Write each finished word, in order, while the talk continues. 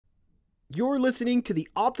You're listening to the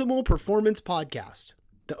Optimal Performance Podcast.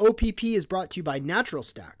 The OPP is brought to you by Natural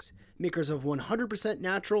Stacks, makers of 100%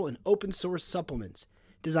 natural and open source supplements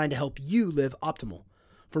designed to help you live optimal.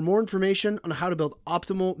 For more information on how to build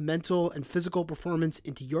optimal mental and physical performance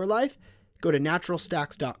into your life, go to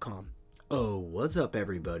naturalstacks.com. Oh, what's up,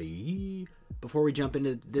 everybody? Before we jump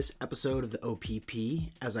into this episode of the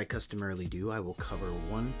OPP, as I customarily do, I will cover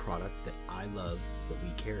one product that I love that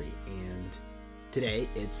we carry, and today,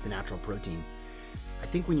 it's the natural protein. I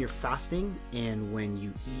think when you're fasting and when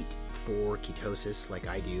you eat for ketosis, like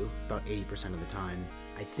I do, about 80% of the time,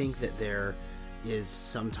 I think that there is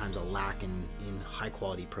sometimes a lack in high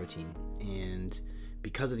quality protein. And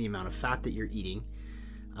because of the amount of fat that you're eating,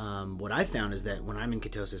 what I found is that when I'm in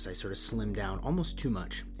ketosis, I sort of slim down almost too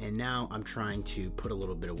much. And now I'm trying to put a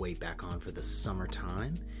little bit of weight back on for the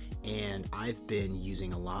summertime. And I've been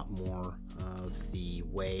using a lot more of the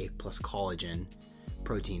whey plus collagen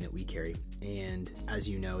protein that we carry. And as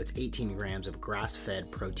you know, it's 18 grams of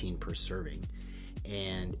grass-fed protein per serving.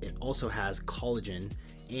 And it also has collagen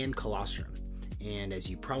and colostrum. And as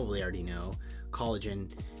you probably already know,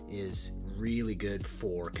 collagen is really good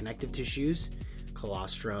for connective tissues.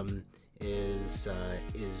 Colostrum is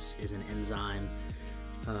an enzyme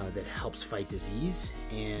that helps fight disease,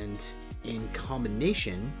 and in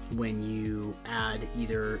combination, when you add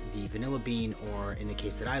either the vanilla bean or, in the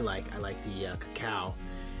case that I like the cacao,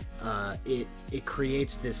 it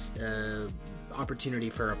creates this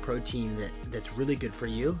opportunity for a protein that's really good for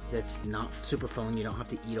you, that's not super filling. You don't have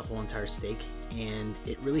to eat a whole entire steak, and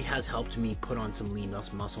it really has helped me put on some lean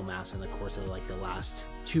muscle mass in the course of like the last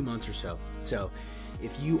 2 months or so. So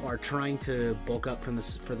if you are trying to bulk up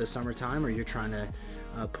for the summertime, or you're trying to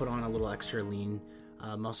put on a little extra lean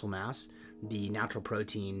muscle mass, the natural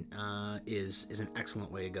protein is an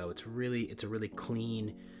excellent way to go. It's a really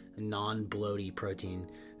clean, non-bloaty protein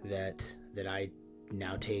that I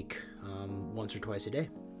now take once or twice a day.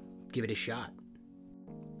 Give it a shot.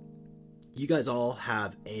 You guys all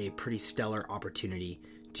have a pretty stellar opportunity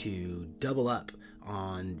to double up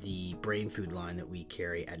on the brain food line that we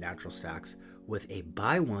carry at Natural Stacks with a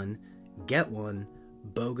buy one, get one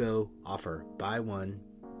BOGO offer. Buy one,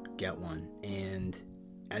 get one. And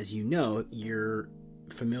as you know, you're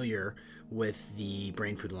familiar with the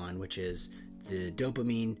brain food line, which is the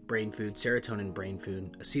dopamine brain food, serotonin brain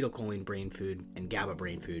food, acetylcholine brain food, and GABA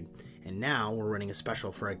brain food. And now we're running a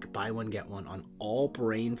special for a buy one, get one on all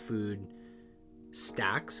brain food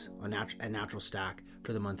stacks at Natural Stack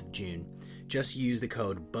for the month of June. Just use the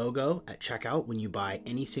code BOGO at checkout when you buy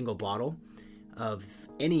any single bottle of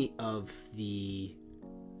any of the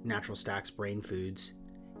Natural Stacks brain foods,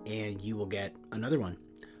 and you will get another one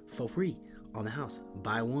for free on the house.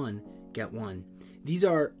 Buy one, get one. These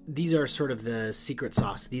are sort of the secret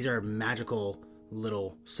sauce. These are magical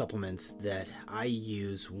little supplements that I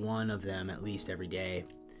use, one of them at least every day,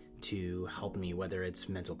 to help me, whether it's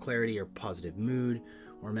mental clarity or positive mood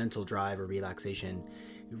or mental drive or relaxation.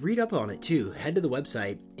 Read up on it too. Head to the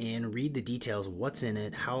website and read the details of what's in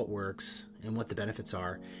it, how it works, and what the benefits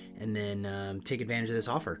are, and then take advantage of this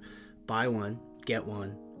offer. Buy one, get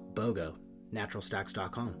one, BOGO,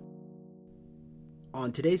 naturalstacks.com.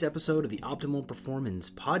 On today's episode of the Optimal Performance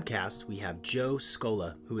Podcast, we have Joe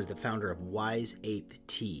Scola, who is the founder of Wise Ape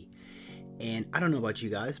Tea. And I don't know about you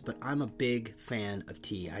guys, but I'm a big fan of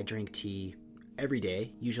tea. I drink tea every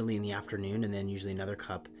day, usually in the afternoon, and then usually another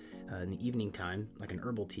cup in the evening time, like an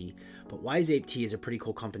herbal tea. But Wise Ape Tea is a pretty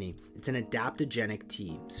cool company. It's an adaptogenic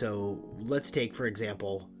tea. So let's take, for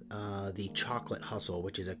example, the Chocolate Hustle,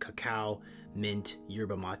 which is a cacao, mint,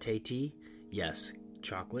 yerba mate tea. Yes,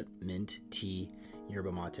 chocolate, mint, tea,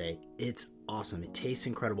 yerba mate. It's awesome. It tastes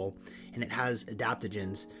incredible, and it has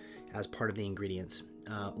adaptogens as part of the ingredients.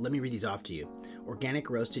 Let me read these off to you. Organic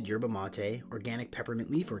roasted yerba mate, organic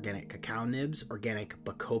peppermint leaf, organic cacao nibs, organic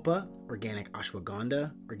bacopa, organic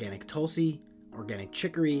ashwagandha, organic tulsi, organic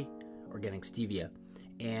chicory, organic stevia.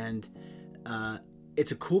 And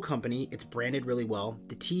it's a cool company. It's branded really well.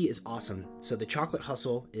 The tea is awesome. So the Chocolate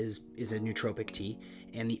Hustle is a nootropic tea,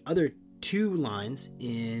 and the other two lines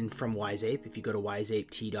from Wise Ape, if you go to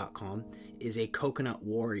wiseapetea.com, is a Coconut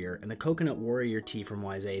Warrior. And the Coconut Warrior tea from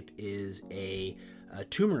Wise Ape is a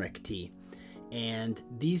turmeric tea. And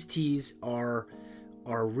these teas are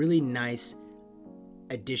really nice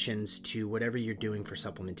additions to whatever you're doing for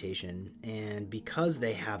supplementation. And because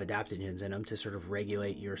they have adaptogens in them to sort of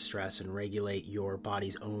regulate your stress and regulate your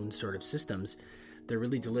body's own sort of systems, they're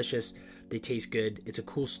really delicious. They taste good. It's a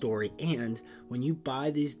cool story. And when you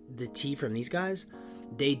buy the tea from these guys,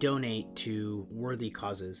 they donate to worthy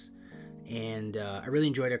causes. And I really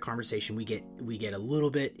enjoyed our conversation. We get a little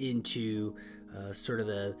bit into sort of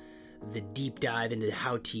the deep dive into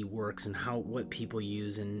how tea works and what people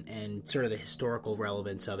use and sort of the historical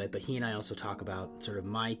relevance of it. But he and I also talk about sort of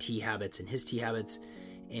my tea habits and his tea habits,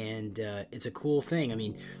 and it's a cool thing. I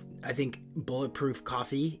mean, I think bulletproof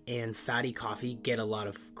coffee and fatty coffee get a lot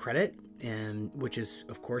of credit, and which is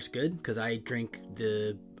of course good, because I drink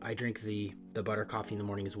the butter coffee in the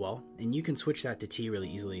morning as well, and you can switch that to tea really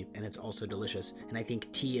easily, and it's also delicious. And I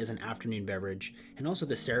think tea as an afternoon beverage, and also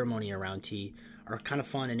the ceremony around tea, are kind of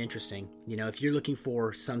fun and interesting. You know, if you're looking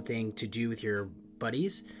for something to do with your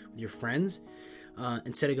buddies, with your friends,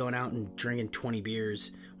 instead of going out and drinking 20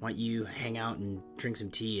 beers, why don't you hang out and drink some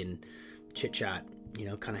tea and chit chat, you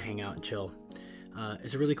know, kind of hang out and chill.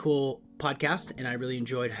 It's a really cool podcast, and I really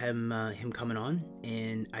enjoyed him coming on,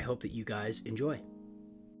 and I hope that you guys enjoy.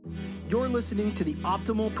 You're listening to the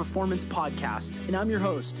Optimal Performance Podcast, and I'm your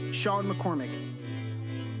host, Sean McCormick.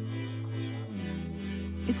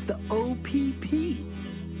 It's the OPP.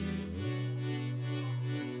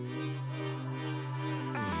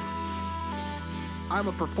 I'm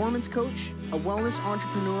a performance coach, a wellness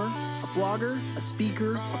entrepreneur, a blogger, a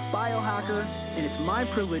speaker, a biohacker, and it's my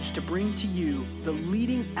privilege to bring to you the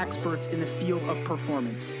leading experts in the field of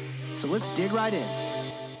performance. So let's dig right in.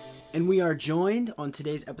 And we are joined on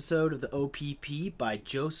today's episode of the OPP by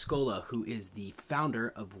Joe Scola, who is the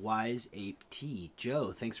founder of Wise Ape Tea.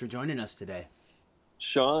 Joe, thanks for joining us today.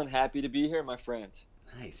 Sean, happy to be here, my friend.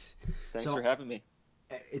 Nice. Thanks for having me.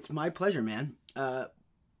 It's my pleasure, man.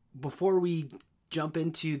 Before we jump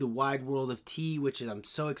into the wide world of tea, which I'm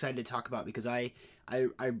so excited to talk about because I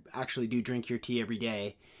actually do drink your tea every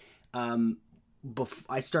day.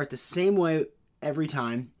 I start the same way every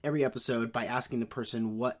time, every episode, by asking the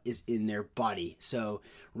person what is in their body. So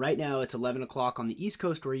right now it's 11 o'clock on the East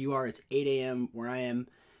Coast where you are. It's 8 a.m. where I am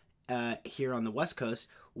here on the West Coast.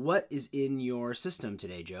 What is in your system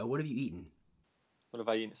today, Joe? What have you eaten? What have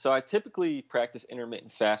I eaten? So I typically practice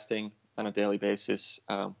intermittent fasting on a daily basis,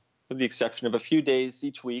 with the exception of a few days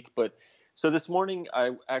each week. But so this morning,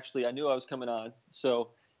 I knew I was coming on.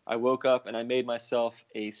 So I woke up and I made myself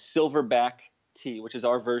a Silverback tea, which is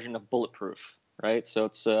our version of Bulletproof, right? So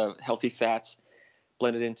it's healthy fats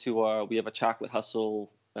blended into we have a Chocolate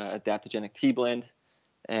Hustle adaptogenic tea blend,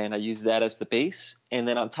 and I use that as the base. And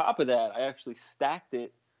then on top of that, I actually stacked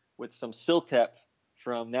it with some Siltep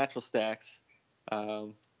from Natural Stacks,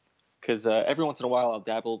 because every once in a while I'll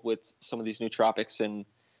dabble with some of these nootropics, and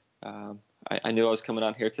I knew I was coming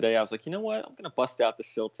on here today. I was like, you know what? I'm going to bust out the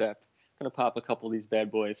Siltep. I'm going to pop a couple of these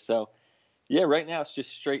bad boys. So, yeah, right now it's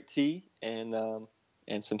just straight tea and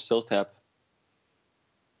some Siltep.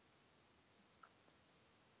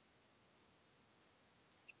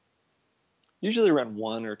 Usually around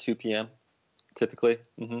 1 or 2 p.m., typically.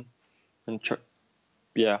 And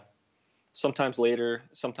yeah, sometimes later,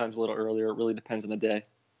 sometimes a little earlier. It really depends on the day.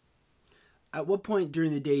 At what point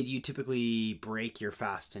during the day do you typically break your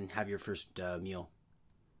fast and have your first meal?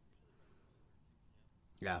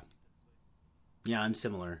 Yeah, I'm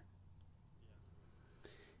similar.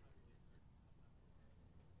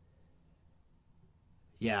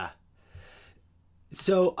 Yeah.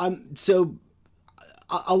 So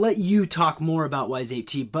I'll let you talk more about Wise Ape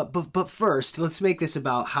Tea, but first, let's make this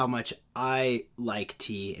about how much I like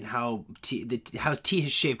tea and how tea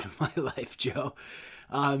has shaped my life, Joe.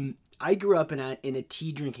 I grew up in a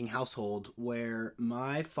tea drinking household where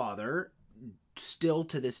my father, still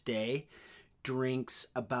to this day, drinks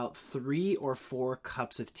about 3 or 4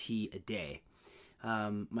 cups of tea a day.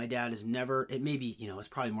 My dad is never, it may be, it's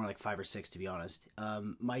probably more like 5 or 6 to be honest.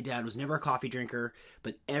 My dad was never a coffee drinker,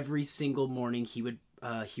 but every single morning he would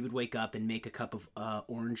wake up and make a cup of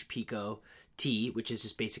orange pico tea, which is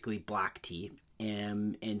just basically black tea.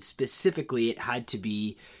 And specifically it had to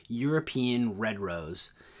be European red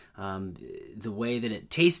rose. The way that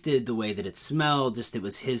it tasted, the way that it smelled, just it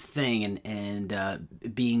was his thing. And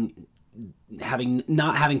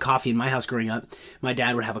not having coffee in my house growing up, my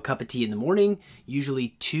dad would have a cup of tea in the morning, usually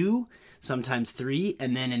 2, sometimes 3,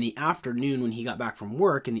 and then in the afternoon when he got back from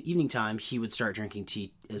work in the evening time, he would start drinking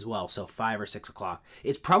tea as well. So 5 or 6 o'clock.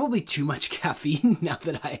 It's probably too much caffeine now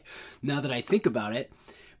that I think about it.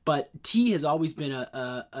 But tea has always been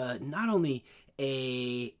a not only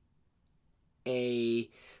a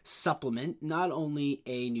supplement, not only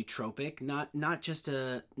a nootropic, not just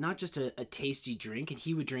a tasty drink, and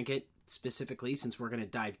he would drink it specifically, since we're going to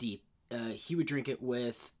dive deep. He would drink it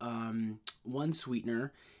with 1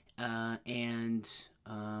 sweetener and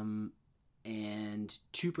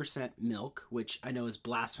 2% milk, which I know is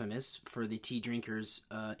blasphemous for the tea drinkers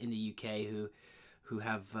in the UK who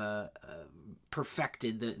have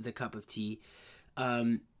perfected the cup of tea.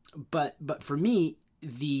 But for me,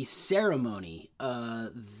 the ceremony,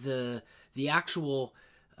 the actual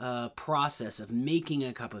process of making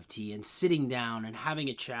a cup of tea and sitting down and having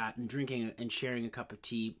a chat and drinking and sharing a cup of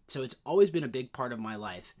tea. So it's always been a big part of my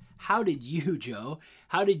life. How did you, Joe?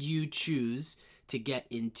 How did you choose to get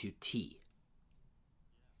into tea?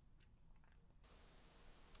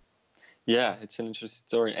 Yeah, it's an interesting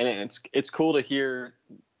story, and it's cool to hear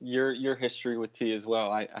your history with tea as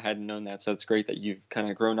well. I hadn't known that, so it's great that you've kind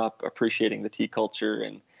of grown up appreciating the tea culture,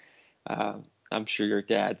 and I'm sure your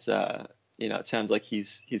dad's. It sounds like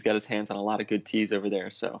he's got his hands on a lot of good teas over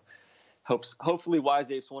there. So hopefully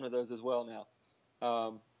Wise Ape's one of those as well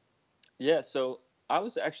now. Yeah, so I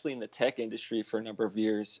was actually in the tech industry for a number of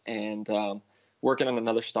years, and working on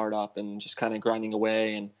another startup and just kind of grinding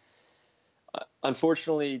away. And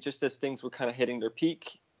unfortunately, just as things were kind of hitting their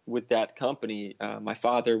peak with that company, my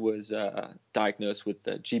father was diagnosed with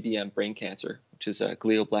GBM brain cancer, which is a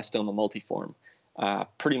glioblastoma multiforme,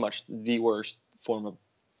 pretty much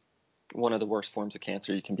one of the worst forms of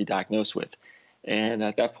cancer you can be diagnosed with. And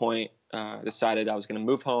at that point, decided I was going to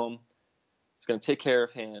move home, I was going to take care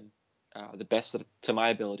of him the best to my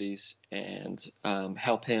abilities, and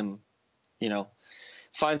help him,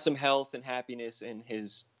 find some health and happiness in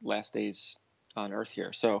his last days on Earth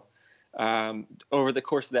here. So over the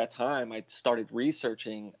course of that time, I started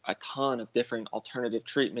researching a ton of different alternative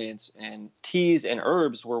treatments, and teas and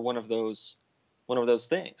herbs were one of those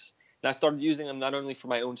things. And I started using them not only for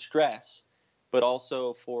my own stress, but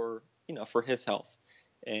also for his health.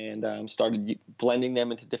 And started blending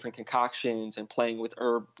them into different concoctions and playing with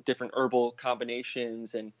different herbal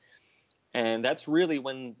combinations. And that's really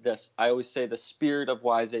when I always say the spirit of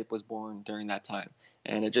Wise Ape was born during that time.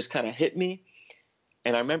 And it just kind of hit me.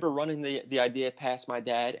 And I remember running the idea past my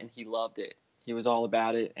dad, and he loved it. He was all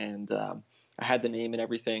about it. And I had the name and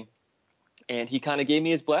everything. And he kind of gave me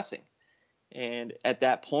his blessing. And at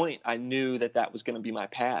that point, I knew that was going to be my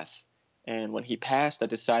path. And when he passed, I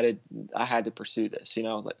decided I had to pursue this.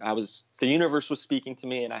 The universe was speaking to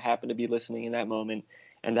me, and I happened to be listening in that moment,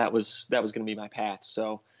 and that was going to be my path.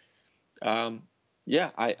 So,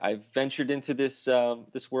 I ventured into this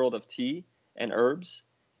world of tea and herbs,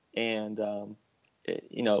 and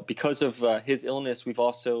because of his illness,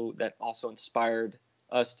 that also inspired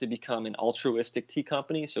us to become an altruistic tea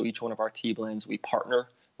company. So each one of our tea blends, we partner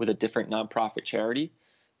with a different nonprofit charity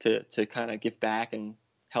to kind of give back and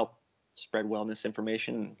help spread wellness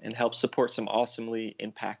information and help support some awesomely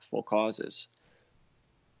impactful causes.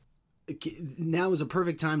 Now is a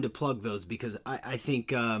perfect time to plug those, because I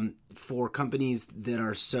think for companies that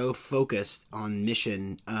are so focused on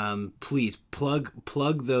mission, please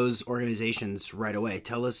plug those organizations right away.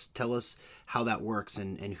 Tell us how that works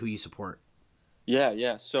and who you support.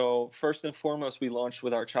 Yeah. So first and foremost, we launched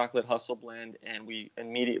with our Chocolate Hustle blend, and we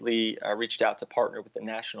immediately reached out to partner with the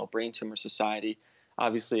National Brain Tumor Society,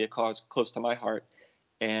 obviously a cause close to my heart.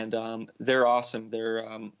 And they're awesome. They're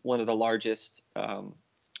one of the largest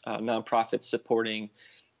nonprofits supporting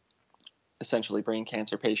essentially brain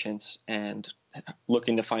cancer patients and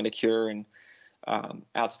looking to find a cure, and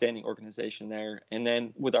outstanding organization there. And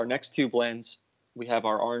then with our next two blends, we have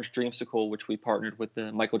our Orange Dreamsicle, which we partnered with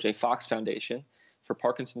the Michael J. Fox Foundation for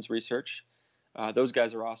Parkinson's research. Those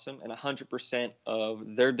guys are awesome, and 100% of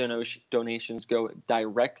their donations go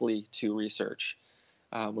directly to research,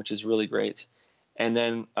 which is really great. And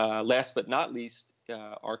then last but not least,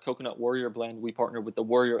 our Coconut Warrior blend, we partnered with the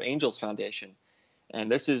Warrior Angels Foundation.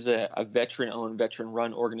 And this is a veteran-owned,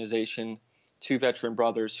 veteran-run organization, two veteran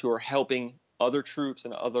brothers who are helping other troops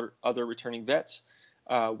and other returning vets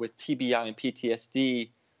with TBI and PTSD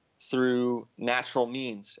through natural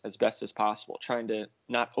means as best as possible, trying to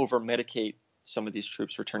not over-medicate some of these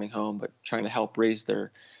troops returning home, but trying to help raise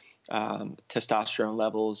their testosterone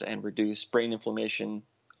levels and reduce brain inflammation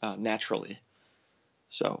naturally.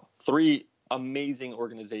 So 3 amazing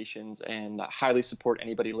organizations, and I highly support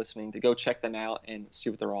anybody listening to go check them out and see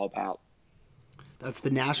what they're all about. That's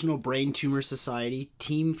the National Brain Tumor Society,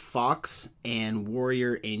 Team Fox, and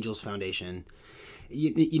Warrior Angels Foundation.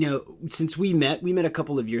 You know, since we met a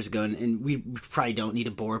couple of years ago, and we probably don't need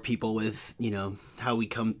to bore people with, how we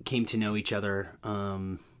came to know each other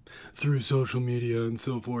through social media and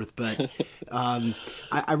so forth. But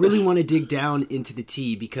I really want to dig down into the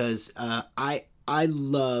tea, because I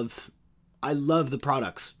love the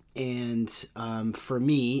products. And for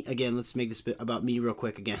me, again, let's make this about me real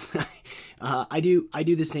quick again. I do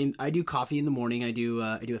the same. I do coffee in the morning. I do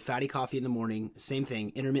a fatty coffee in the morning. Same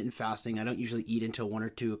thing, intermittent fasting. I don't usually eat until 1 or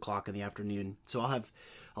 2 o'clock in the afternoon. So I'll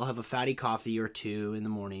have a fatty coffee or 2 in the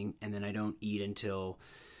morning, and then I don't eat until,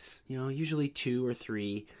 usually 2 or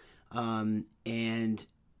 3. And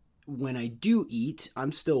when I do eat,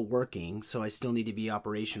 I'm still working, so I still need to be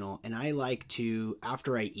operational. And I like to,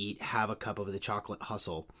 after I eat, have a cup of the Chocolate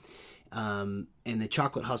Hustle. And the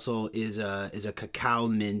Chocolate Hustle is a cacao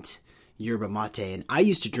mint yerba mate. And I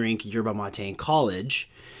used to drink yerba mate in college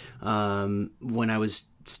when I was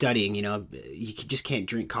studying. You know, you just can't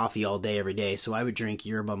drink coffee all day every day, so I would drink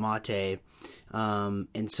yerba mate.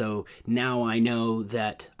 And so now I know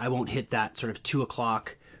that I won't hit that sort of 2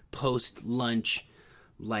 o'clock post lunch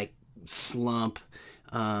like slump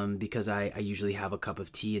because I usually have a cup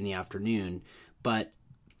of tea in the afternoon. But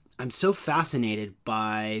I'm so fascinated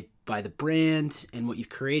by the brand and what you've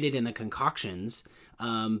created in the concoctions,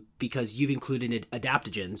 because you've included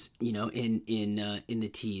adaptogens, you know, in the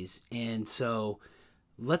teas. And so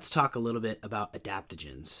let's talk a little bit about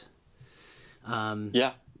adaptogens.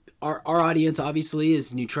 Yeah. Our audience obviously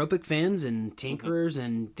is nootropic fans and tinkerers,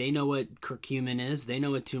 and they know what curcumin is. They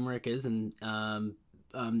know what turmeric is. And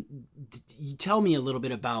you tell me a little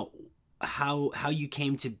bit about how you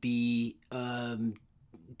came to be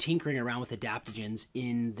tinkering around with adaptogens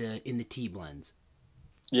in the tea blends.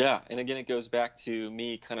 Yeah, and again, it goes back to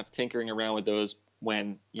me kind of tinkering around with those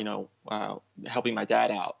when, you know, helping my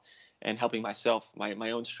dad out and helping myself,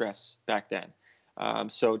 my own stress back then.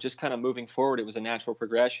 So just kind of moving forward, it was a natural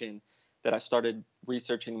progression that I started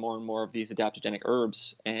researching more and more of these adaptogenic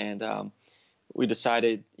herbs. And we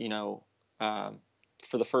decided, you know,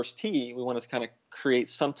 for the first tea, we wanted to kind of create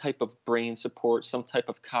some type of brain support, some type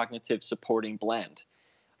of cognitive supporting blend.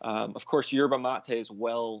 Of course, yerba mate is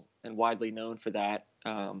well and widely known for that,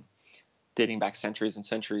 dating back centuries and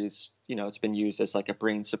centuries. You know, it's been used as like a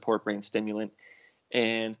brain support, brain stimulant,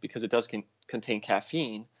 and because it does contain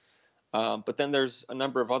caffeine. But then there's a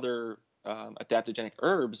number of other adaptogenic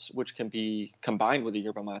herbs which can be combined with the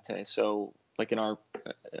yerba mate. So, like in our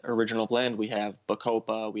original blend, we have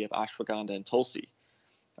bacopa, we have ashwagandha, and tulsi.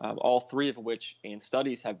 All three of which in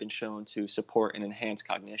studies have been shown to support and enhance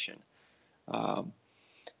cognition.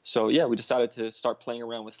 So yeah, we decided to start playing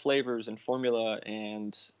around with flavors and formula,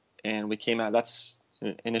 and we came out. That's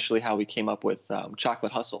initially how we came up with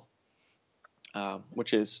Chocolate Hustle,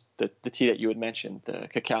 which is the tea that you had mentioned, the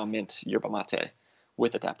cacao mint yerba mate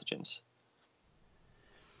with adaptogens.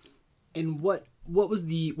 And what was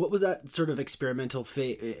that sort of experimental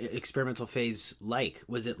phase like?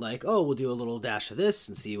 Was it like, oh, we'll do a little dash of this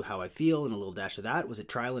and see how I feel, and a little dash of that? Was it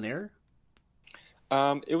trial and error?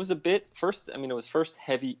 It was a bit first. I mean, it was first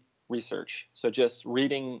heavy research. So just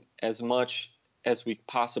reading as much as we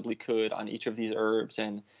possibly could on each of these herbs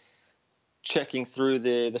and checking through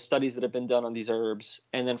the studies that have been done on these herbs.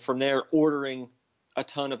 And then from there, ordering a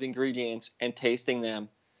ton of ingredients and tasting them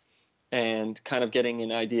and kind of getting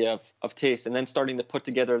an idea of taste, and then starting to put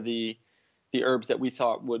together the herbs that we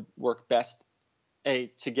thought would work best, A,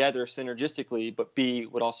 together synergistically, but B,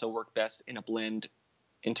 would also work best in a blend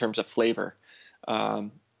in terms of flavor.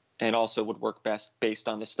 And also would work best based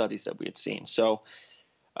on the studies that we had seen. So,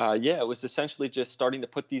 yeah, it was essentially just starting to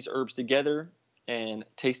put these herbs together and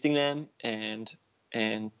tasting them and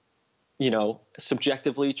you know,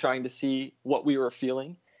 subjectively trying to see what we were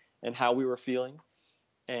feeling and how we were feeling.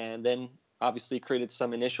 And then obviously created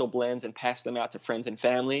some initial blends and passed them out to friends and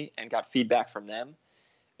family and got feedback from them.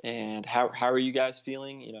 And how are you guys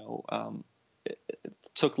feeling? You know, it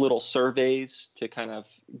took little surveys to kind of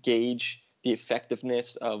gauge the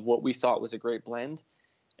effectiveness of what we thought was a great blend.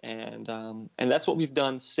 And that's what we've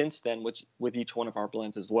done since then with each one of our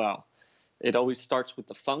blends as well. It always starts with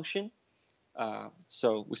the function.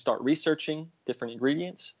 So we start researching different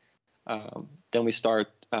ingredients. Then we start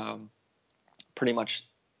pretty much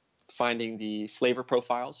finding the flavor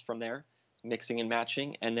profiles from there, mixing and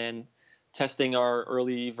matching, and then testing our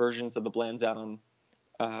early versions of the blends out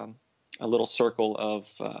on a little circle of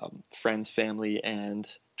friends, family, and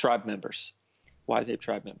tribe members, Wise Ape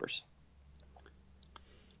tribe members.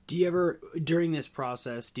 Do you ever, during this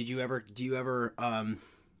process, do you ever,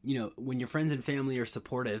 you know, when your friends and family are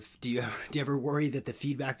supportive, do you ever worry that the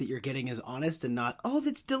feedback that you're getting is honest and not, oh,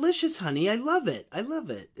 that's delicious, honey, I love it.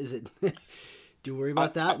 Is it? Do you worry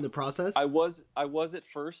about that in the process? I was at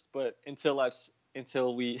first, but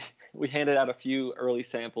until we handed out a few early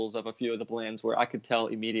samples of a few of the blends where I could tell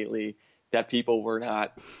immediately that people were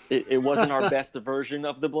not, it wasn't our best version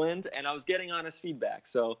of the blend, and I was getting honest feedback.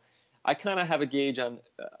 So I kind of have a gauge on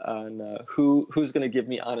who's going to give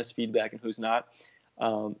me honest feedback and who's not.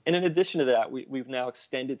 And in addition to that, we've now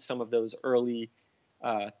extended some of those early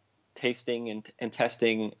tasting and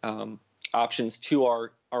testing options to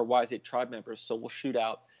our Wise Ape tribe members. So we'll shoot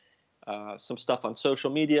out some stuff on social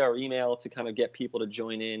media or email to kind of get people to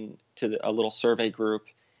join in to a little survey group.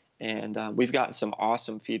 And we've gotten some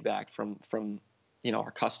awesome feedback from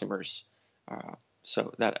our customers.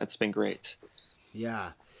 So that's been great.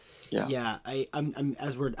 Yeah. Yeah. Yeah, I'm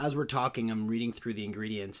as we're talking, I'm reading through the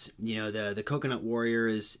ingredients. The Coconut Warrior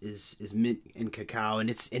is mint and cacao, and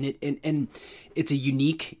it's a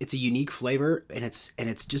unique flavor, and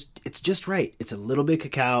it's just right. It's a little bit of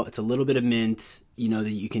cacao, it's a little bit of mint.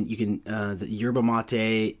 That you can the yerba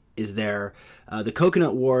mate is there. The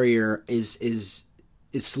Coconut Warrior is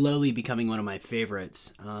slowly becoming one of my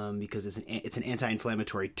favorites, because it's an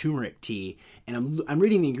anti-inflammatory turmeric tea, and I'm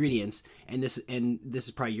reading the ingredients, and this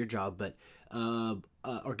is probably your job, but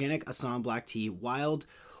organic Assam black tea, wild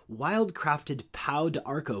crafted Pau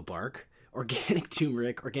d'Arco bark, organic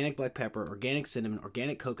turmeric, organic black pepper, organic cinnamon,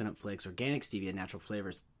 organic coconut flakes, organic stevia, natural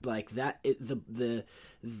flavors. Like that, the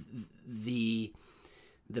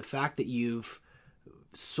fact that you've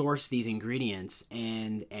source these ingredients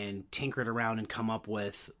and tinker it around and come up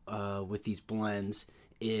with these blends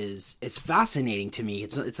is fascinating to me.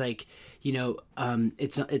 It's like,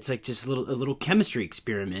 it's like just a little chemistry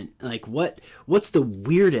experiment. Like what's the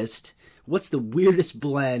weirdest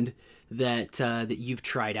blend that you've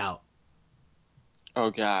tried out? Oh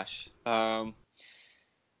gosh. I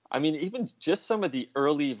mean, even just some of the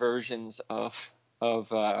early versions of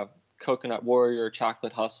Coconut Warrior,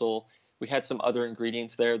 Chocolate Hustle. We had some other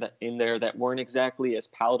ingredients that weren't exactly as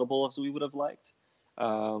palatable as we would have liked.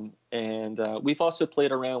 And we've also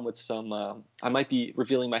played around with some, I might be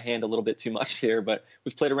revealing my hand a little bit too much here, but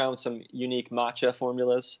we've played around with some unique matcha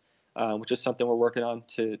formulas, which is something we're working on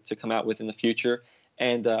to come out with in the future.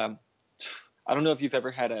 And I don't know if you've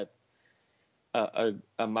ever had a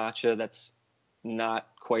matcha that's not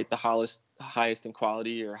quite the highest in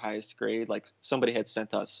quality or highest grade. Like somebody had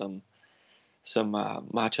sent us some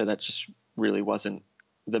matcha that just really wasn't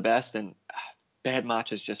the best, and bad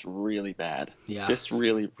matcha is just really bad. Yeah, just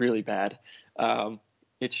really, really bad.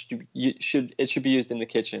 It should be used in the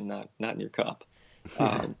kitchen, not in your cup.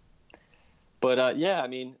 But yeah, I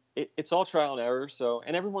mean, it's all trial and error. So,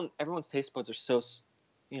 and everyone's taste buds are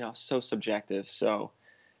so subjective. So,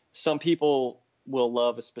 some people will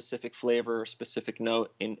love a specific flavor or specific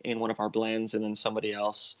note in one of our blends, and then somebody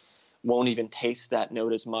else won't even taste that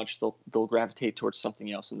note as much. They'll gravitate towards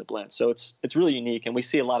something else in the blend. So it's really unique, and we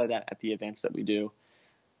see a lot of that at the events that we do.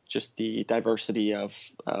 Just the diversity of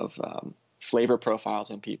flavor profiles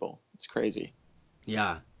in people. It's crazy.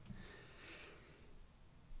 Yeah.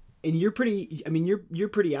 And you're pretty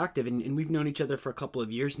active, and we've known each other for a couple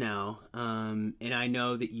of years now. And I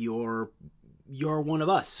know that you're one of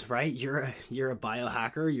us, right? You're a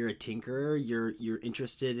biohacker, you're a tinkerer, you're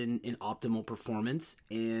interested in optimal performance,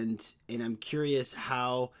 and I'm curious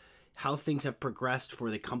how things have progressed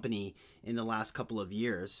for the company in the last couple of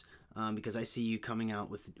years, because I see you coming out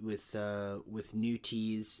with new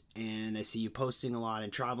teas, and I see you posting a lot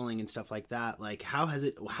and traveling and stuff like that. Like how's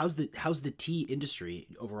the tea industry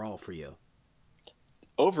overall for you?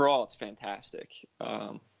 Overall, it's fantastic.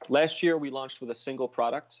 Last year, we launched with a single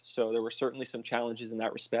product, so there were certainly some challenges in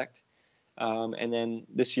that respect. And then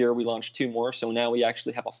this year, we launched 2 more, so now we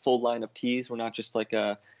actually have a full line of teas. We're not just like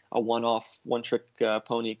a one-off, one-trick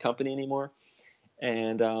pony company anymore.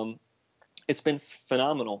 And it's been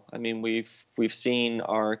phenomenal. I mean, we've seen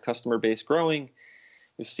our customer base growing.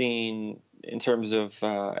 We've seen, in terms of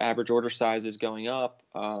average order sizes, going up.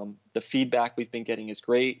 The feedback we've been getting is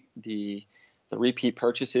great. The repeat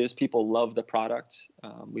purchases, people love the product.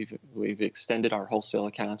 We've extended our wholesale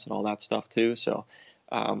accounts and all that stuff too. So,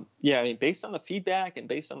 yeah, I mean, based on the feedback and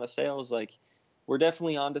based on the sales, like we're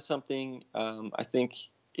definitely onto something. I think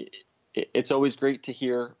it's always great to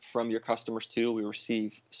hear from your customers too. We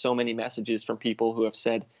receive so many messages from people who have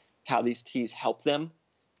said how these teas help them,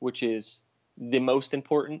 which is the most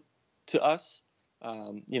important to us.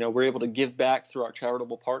 We're able to give back through our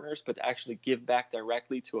charitable partners, but to actually give back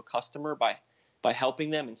directly to a customer by helping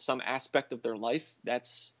them in some aspect of their life,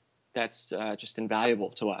 that's just invaluable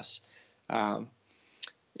to us.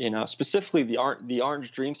 Specifically the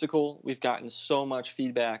orange dreamsicle, we've gotten so much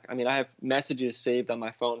feedback. I mean, I have messages saved on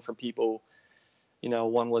my phone from people.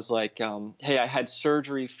 One was like, hey, I had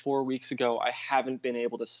surgery 4 weeks ago. I haven't been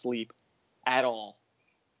able to sleep at all.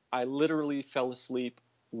 I literally fell asleep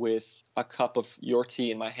with a cup of your tea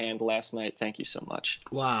in my hand last night. Thank you so much.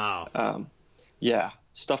 Wow. Yeah,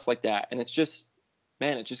 stuff like that. And it's just,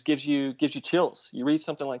 man, it just gives you chills. You read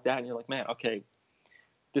something like that and you're like, man, okay,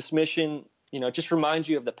 this mission, it just reminds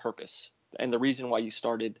you of the purpose and the reason why you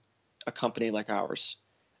started a company like ours.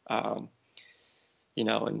 And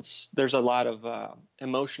there's a lot of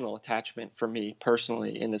emotional attachment for me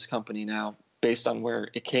personally in this company now, based on where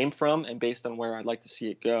it came from and based on where I'd like to see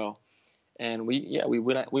it go. And we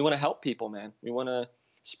want to help people, man. We want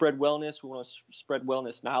spread wellness. We want to spread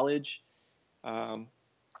wellness knowledge. We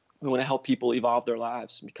want to help people evolve their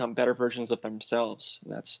lives and become better versions of themselves.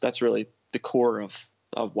 And that's really the core of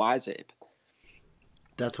WiseApe.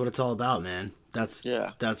 That's what it's all about, man. That's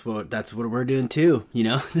what we're doing too. You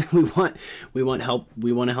know, we want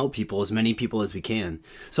to help people, as many people as we can.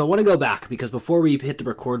 So I want to go back, because before we hit the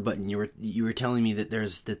record button, you were telling me that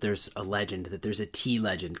there's a legend, that there's a tea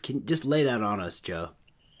legend. Can you just lay that on us, Joe?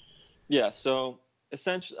 Yeah. So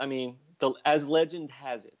essentially, I mean, as legend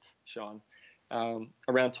has it, Sean,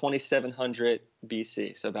 around 2700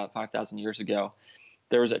 BC, so about 5,000 years ago,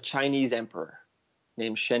 there was a Chinese emperor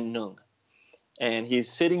named Shen Nung. And he's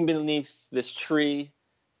sitting beneath this tree,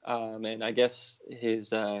 and I guess he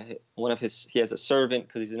has a servant,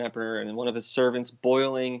 because he's an emperor, and one of his servants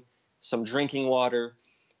boiling some drinking water,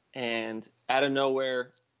 and out of nowhere,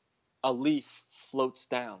 a leaf floats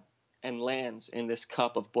down and lands in this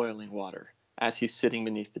cup of boiling water as he's sitting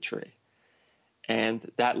beneath the tree.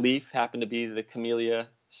 And that leaf happened to be the Camellia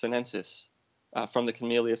sinensis, from the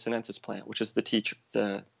Camellia sinensis plant, which is the tea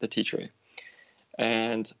tree.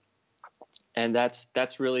 And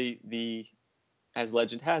that's really as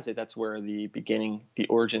legend has it, that's where the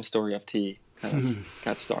origin story of tea kind of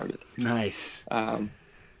got started. Nice. And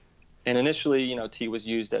initially, tea was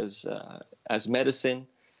used as medicine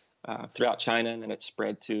throughout China, and then it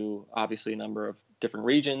spread to obviously a number of different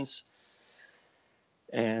regions.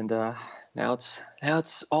 And now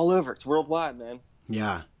it's all over. It's worldwide, man.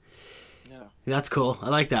 Yeah. That's cool. I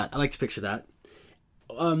like that. I like to picture that.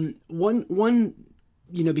 One.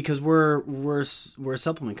 Because we're a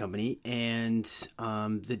supplement company, and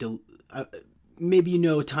maybe you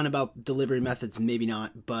know a ton about delivery methods, maybe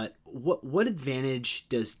not. But what advantage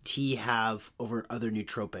does tea have over other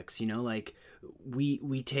nootropics? like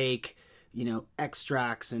we take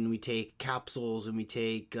extracts, and we take capsules, and we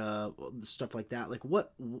take stuff like that. Like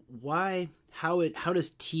how does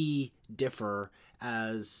tea differ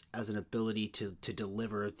as an ability to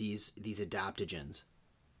deliver these adaptogens?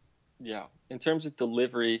 Yeah. In terms of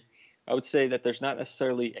delivery, I would say that there's not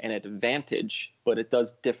necessarily an advantage, but it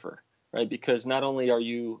does differ, right? Because not only are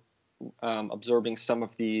you absorbing some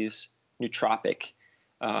of these nootropic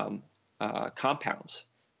compounds,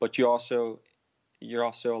 but you're also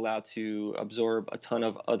allowed to absorb a ton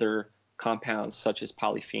of other compounds, such as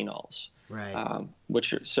polyphenols. Right.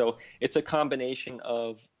 So it's a combination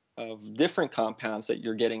of different compounds that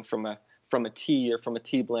you're getting from a tea, or from a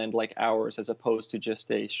tea blend like ours, as opposed to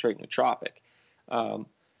just a straight nootropic.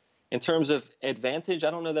 In terms of advantage,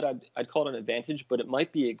 I don't know that I'd call it an advantage, but it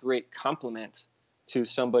might be a great complement to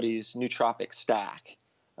somebody's nootropic stack.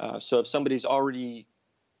 So if somebody's already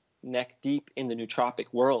neck deep in the nootropic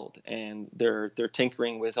world, and they're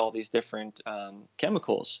tinkering with all these different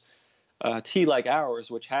chemicals, tea like ours,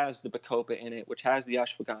 which has the bacopa in it, which has the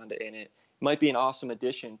ashwagandha in it, might be an awesome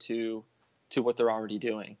addition to what they're already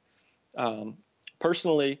doing.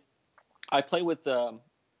 Personally, I play with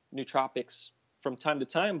nootropics from time to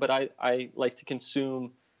time, but I like to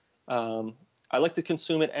consume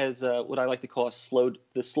it as what I like to call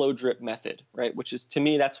the slow drip method, right? Which is, to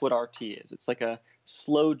me, that's what our tea is. It's like a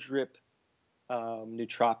slow drip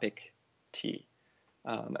nootropic tea,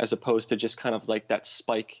 as opposed to just kind of like that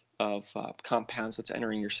spike of compounds that's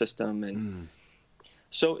entering your system. And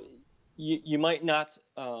so you might not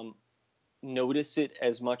notice it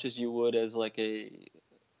as much as you would as like a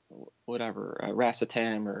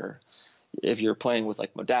racetam, or if you're playing with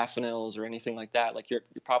like modafinils or anything like that. Like you're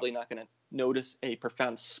probably not going to notice a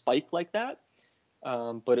profound spike like that,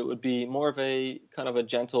 but it would be more of a kind of a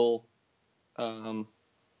gentle,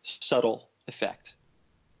 subtle effect.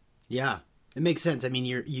 Yeah, it makes sense. I mean,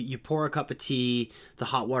 you pour a cup of tea, the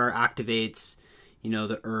hot water activates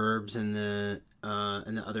the herbs and the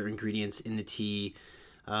other ingredients in the tea.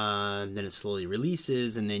 Then it slowly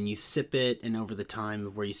releases, and then you sip it, and over the time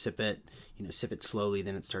of where you sip it slowly,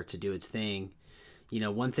 then it starts to do its thing.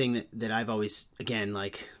 One thing that I've always, again,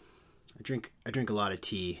 like I drink a lot of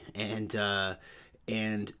tea, and I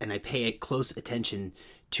pay close attention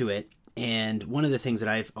to it. And one of the things that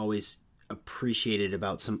I've always appreciated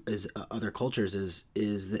about other cultures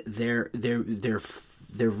is that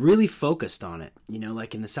they're really focused on it.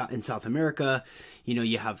 Like in South America,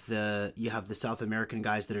 you have the South American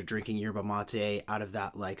guys that are drinking yerba mate out of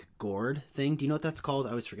that like gourd thing. Do you know what that's called? I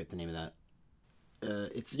always forget the name of that.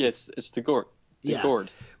 It's the gourd. Gourd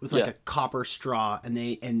with like a copper straw, and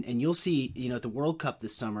you'll see at the World Cup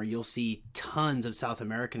this summer, you'll see tons of South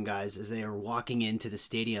American guys as they are walking into the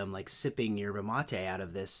stadium like sipping yerba mate out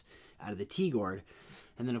of the tea gourd.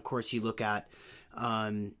 And then of course you look at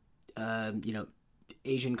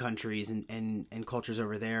Asian countries and cultures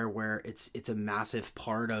over there where it's a massive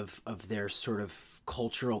part of their sort of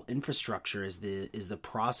cultural infrastructure is the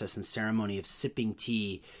process and ceremony of sipping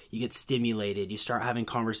tea. You get stimulated, you start having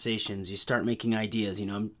conversations, you start making ideas. You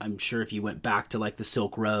know, I'm sure if you went back to like the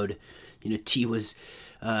Silk Road, you know, tea was,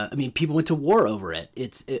 people went to war over it.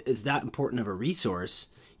 It's that important of a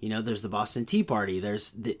resource. You know, there's the Boston Tea Party.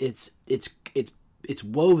 It's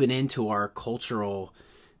woven into our cultural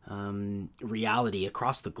reality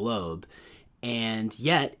across the globe, and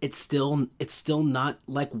yet it's still not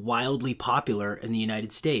like wildly popular in the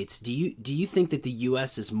United States. Do you think that the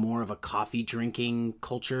U.S. is more of a coffee drinking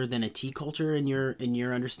culture than a tea culture in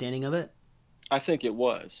your understanding of it? I think it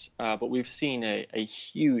was, but we've seen a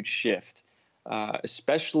huge shift,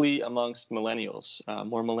 especially amongst millennials.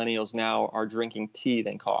 More millennials now are drinking tea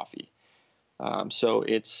than coffee. So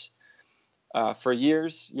it's for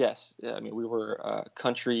years, yes. I mean, we were a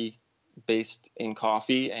country based in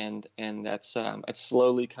coffee, and that's it's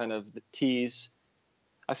slowly kind of the teas.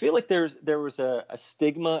 I feel like there was a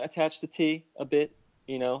stigma attached to tea a bit,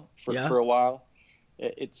 you know, for a while.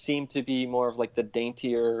 It seemed to be more of like the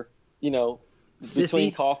daintier, you know, Sissy?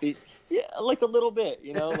 Between coffee, yeah, like a little bit,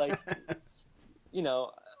 you know, like you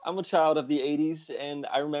know. I'm a child of the 80s, and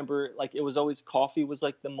I remember like it was always coffee was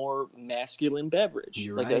like the more masculine beverage.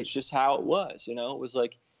 You're like right. That's just how it was, you know. It was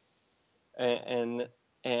like, and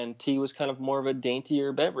tea was kind of more of a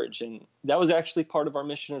daintier beverage, and that was actually part of our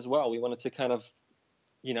mission as well. We wanted to kind of,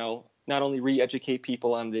 you know, not only re-educate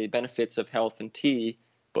people on the benefits of health and tea,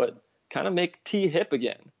 but kind of make tea hip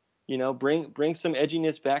again. You know, bring some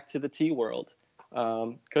edginess back to the tea world,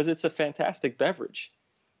 because it's a fantastic beverage.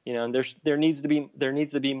 You know, and there needs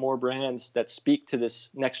to be more brands that speak to this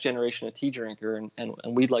next generation of tea drinker, and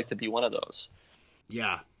we'd like to be one of those.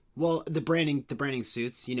 Yeah. Well, the branding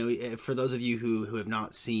suits. You know, for those of you who have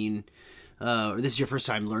not seen, or this is your first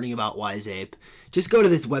time learning about Wise Ape, just go to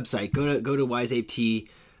this website. Go to Wise Ape Tea,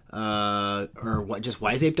 or what? Just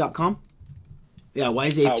wiseape.com. Yeah,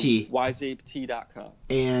 Wise Ape Tea. Wiseapetea.com.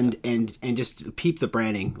 And just peep the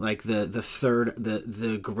branding, like the third,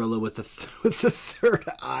 the gorilla with the third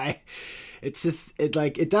eye. It's just, it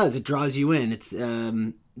draws you in. It's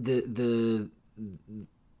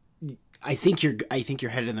I think you're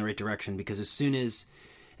headed in the right direction, because as soon as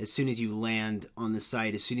you land on the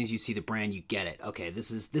site, as soon as you see the brand, you get it. Okay,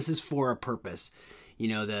 this is for a purpose. You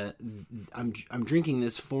know, I'm drinking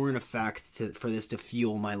this for an effect for this to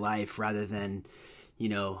fuel my life, rather than, you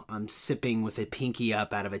know, I'm sipping with a pinky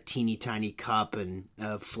up out of a teeny tiny cup and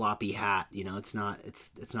a floppy hat. You know, it's not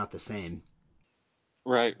the same.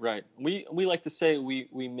 Right. We like to say we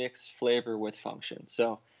mix flavor with function.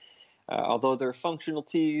 So although they're functional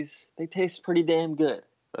teas, they taste pretty damn good,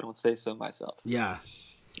 if I don't say so myself. Yeah.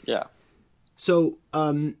 Yeah. So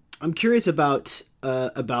I'm curious about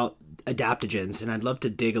adaptogens, and I'd love to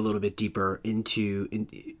dig a little bit deeper into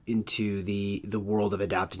the world of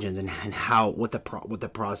adaptogens and how what the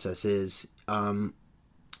process is.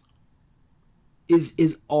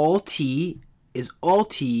 Is all tea a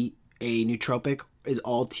nootropic? Is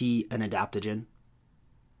all tea an adaptogen?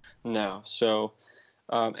 No. So,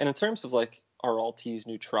 and in terms of like, are all teas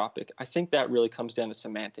nootropic? I think that really comes down to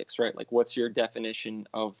semantics, right? Like, what's your definition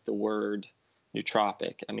of the word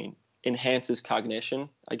nootropic? I mean, enhances cognition,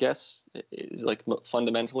 I guess, is like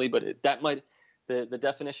fundamentally, but the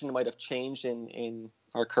definition might have changed in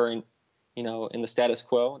our current, you know, in the status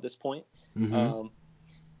quo at this point. Mm-hmm.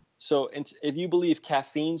 So if you believe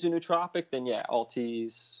caffeine's a nootropic, then yeah, all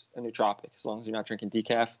tea's a nootropic, as long as you're not drinking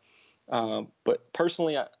decaf. But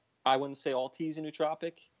personally, I wouldn't say all tea's a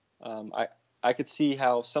nootropic. I could see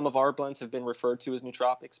how some of our blends have been referred to as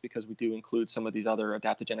nootropics, because we do include some of these other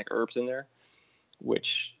adaptogenic herbs in there,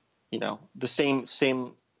 which, you know, the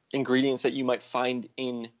same ingredients that you might find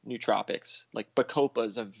in nootropics. Like bacopa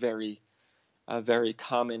is a very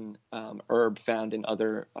common herb found in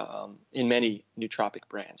in many nootropic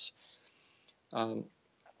brands.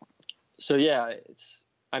 So yeah,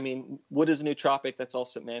 what is a nootropic? That's all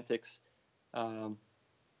semantics.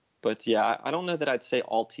 But yeah, I don't know that I'd say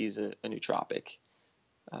all tea is a nootropic.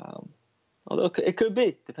 Although it could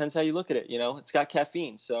be, depends how you look at it. You know, it's got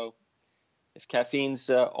caffeine, so if caffeine's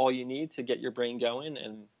all you need to get your brain going,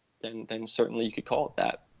 and then certainly you could call it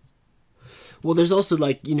that. Well, there's also,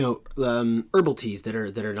 like, you know, herbal teas that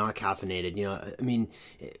are not caffeinated. You know, I mean,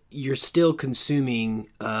 you're still consuming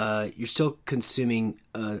an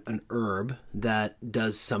herb that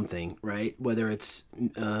does something, right? Whether it's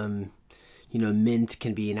you know, mint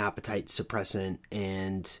can be an appetite suppressant,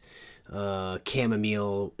 and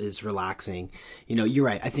chamomile is relaxing. You're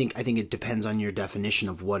right. I think it depends on your definition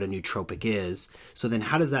of what a nootropic is. So then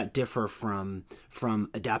how does that differ from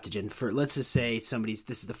adaptogen? For, let's just say this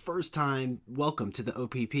is the first time, welcome to the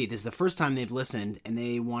OPP. This is the first time they've listened and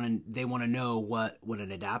they want to know what an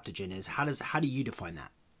adaptogen is. How do you define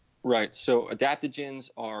that? Right. So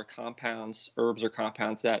adaptogens are compounds, herbs or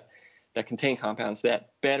compounds that contain compounds that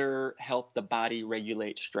better help the body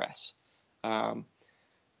regulate stress. And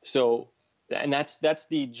that's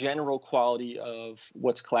the general quality of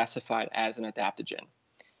what's classified as an adaptogen.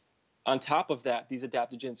 On top of that, these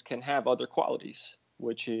adaptogens can have other qualities,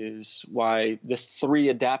 which is why the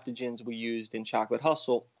 3 adaptogens we used in Chocolate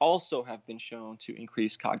Hustle also have been shown to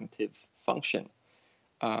increase cognitive function.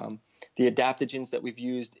 The adaptogens that we've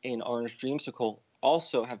used in Orange Dreamsicle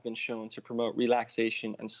also have been shown to promote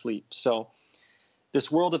relaxation and sleep. So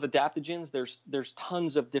this world of adaptogens, there's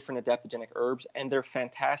tons of different adaptogenic herbs, and they're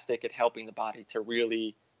fantastic at helping the body to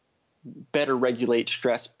really better regulate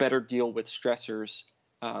stress, better deal with stressors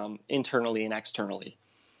internally and externally.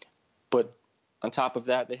 But on top of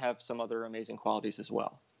that, they have some other amazing qualities as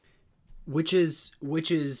well. Which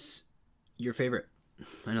is your favorite?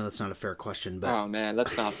 I know that's not a fair question, but oh man,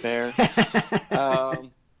 that's not fair.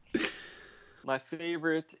 My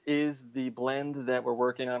favorite is the blend that we're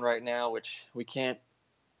working on right now, which we can't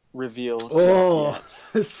reveal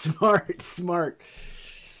just yet.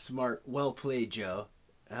 Smart. Well played, Joe.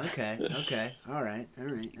 Okay. All right.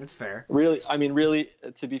 That's fair. Really,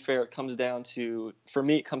 to be fair, it comes down to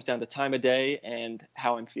time of day and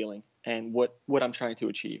how I'm feeling and what I'm trying to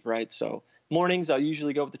achieve, right? So mornings, I'll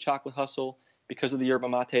usually go with the Chocolate Hustle. Because of the yerba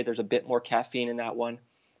mate, there's a bit more caffeine in that one.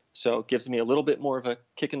 So it gives me a little bit more of a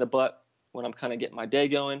kick in the butt when I'm kind of getting my day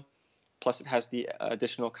going. Plus, it has the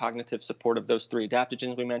additional cognitive support of those 3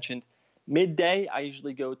 adaptogens we mentioned. Midday, I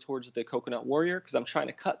usually go towards the Coconut Warrior because I'm trying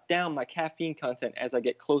to cut down my caffeine content as I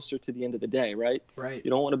get closer to the end of the day, right? Right. You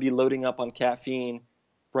don't want to be loading up on caffeine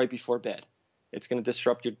right before bed. It's going to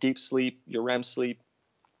disrupt your deep sleep, your REM sleep,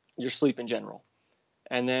 your sleep in general.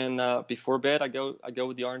 And then before bed, I go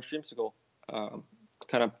with the Orange Dreamsicle.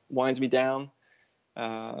 Kind of winds me down.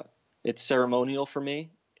 It's ceremonial for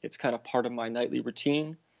me. It's kind of part of my nightly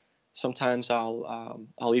routine. Sometimes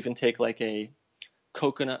I'll even take like a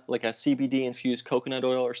CBD infused coconut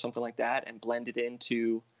oil or something like that and blend it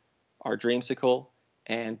into our Dreamsicle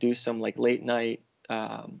and do some like late night,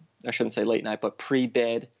 I shouldn't say late night, but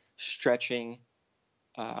pre-bed stretching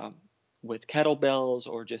with kettlebells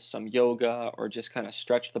or just some yoga or just kind of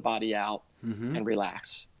stretch the body out and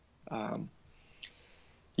relax.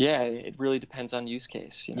 It really depends on use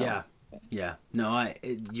case, Yeah. No,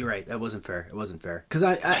 you're right. That wasn't fair. It wasn't fair. Cause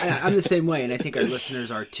I'm the same way. And I think our listeners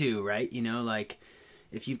are too, right? Like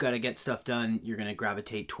if you've got to get stuff done, you're going to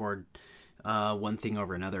gravitate toward, one thing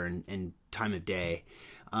over another and time of day.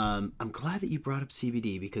 I'm glad that you brought up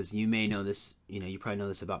CBD because you may know this, you probably know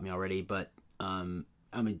this about me already, but,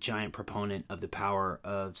 I'm a giant proponent of the power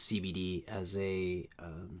of CBD as a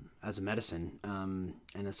medicine,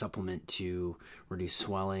 and a supplement to reduce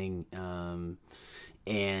swelling,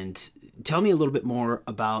 and tell me a little bit more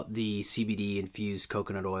about the CBD infused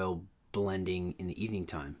coconut oil blending in the evening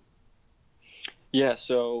time. Yeah,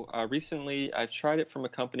 so recently I've tried it from a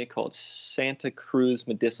company called Santa Cruz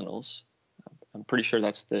Medicinals. I'm pretty sure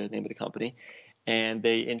that's the name of the company. And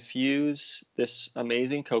they infuse this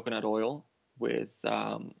amazing coconut oil with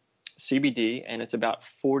CBD, and it's about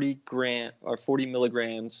 40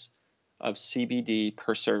 milligrams of CBD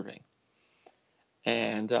per serving.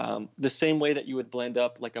 And the same way that you would blend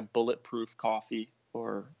up like a bulletproof coffee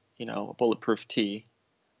or a bulletproof tea,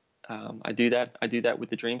 I do that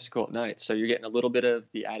with the Dreamsicle at night. So you're getting a little bit of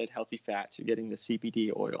the added healthy fats, you're getting the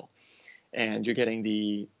CBD oil, and you're getting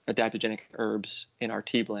the adaptogenic herbs in our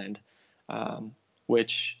tea blend,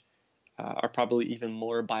 which are probably even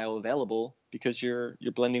more bioavailable because you're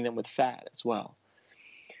blending them with fat as well.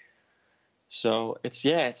 So it's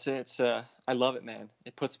I love it, man.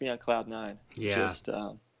 It puts me on cloud 9. Yeah.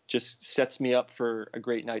 Just sets me up for a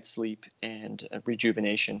great night's sleep and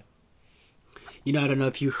rejuvenation. I don't know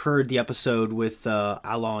if you heard the episode with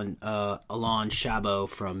Alon Shabo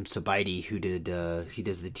from Sobriety, who he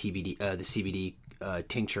does the CBD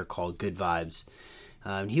tincture called Good Vibes.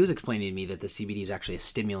 He was explaining to me that the CBD is actually a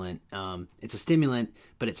stimulant. It's a stimulant,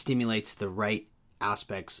 but it stimulates the right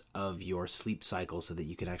aspects of your sleep cycle so that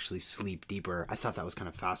you can actually sleep deeper. I thought that was kind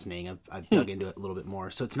of fascinating. I've dug into it a little bit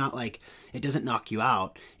more. So it's not like it doesn't knock you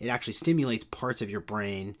out. It actually stimulates parts of your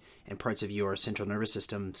brain and parts of your central nervous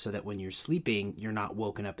system so that when you're sleeping, you're not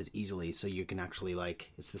woken up as easily. So you can actually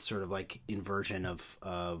it's this sort of like inversion of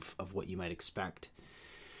what you might expect.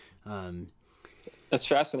 That's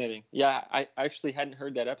fascinating. Yeah, I actually hadn't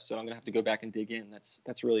heard that episode. I'm gonna have to go back and dig in.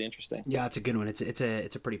 That's really interesting. Yeah, it's a good one. It's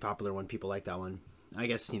a pretty popular one. People like that one. I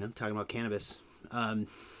guess, talking about cannabis.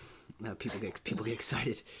 People get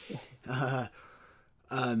excited. Where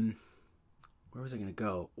was I gonna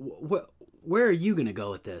go? Where are you gonna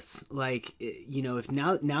go with this? Like, if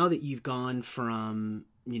now that you've gone from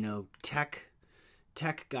tech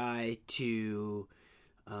guy to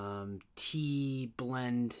tea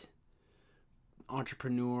blend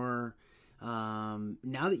entrepreneur,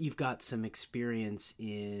 now that you've got some experience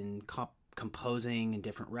in composing and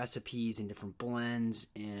different recipes and different blends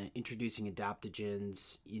and introducing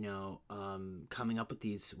adaptogens, coming up with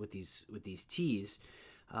these teas,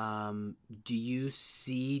 do you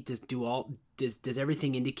see, does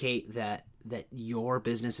everything indicate that your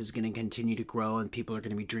business is going to continue to grow and people are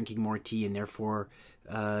going to be drinking more tea, and therefore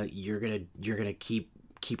you're going to keep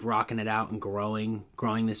rocking it out and growing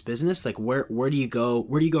this business? Like, where do you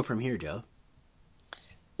go from here, Joe?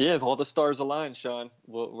 Yeah, if all the stars align, Sean,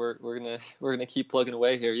 we're gonna keep plugging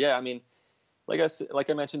away here. Yeah, I mean, like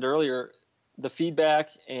I mentioned earlier, the feedback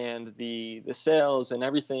and the sales and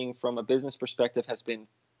everything from a business perspective has been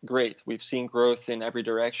great. We've seen growth in every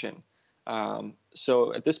direction.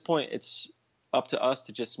 So at this point, it's up to us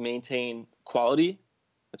to just maintain quality.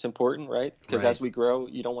 That's important, right? Because as we grow,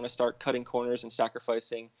 you don't want to start cutting corners and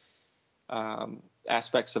sacrificing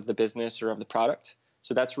aspects of the business or of the product.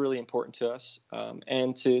 So that's really important to us,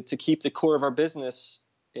 and to keep the core of our business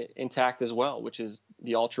intact as well, which is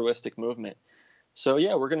the altruistic movement. So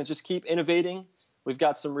yeah, we're going to just keep innovating. We've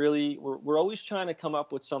got we're always trying to come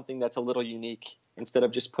up with something that's a little unique instead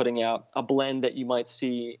of just putting out a blend that you might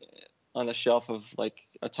see on the shelf of like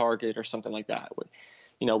a Target or something like that.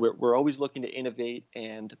 We're always looking to innovate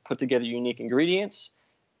and put together unique ingredients,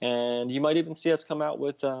 and you might even see us come out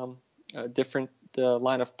with a different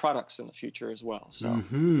line of products in the future as well. So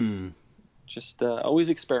just always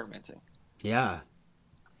experimenting. Yeah.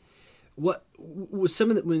 What was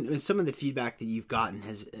some of the feedback that you've gotten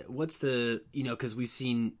what's the, because we've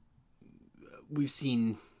seen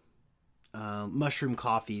mushroom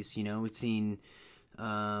coffees, we've seen,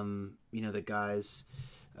 the guys,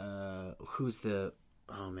 who's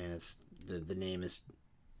it's the name is,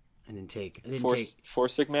 I didn't take Four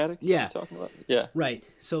Sigmatic. Yeah. You're talking about? Yeah. Right.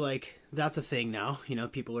 So like, that's a thing now,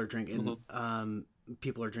 people are drinking,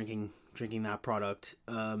 people are drinking that product.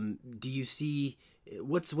 Do you see,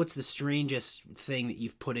 what's the strangest thing that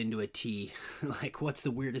you've put into a tea? Like, what's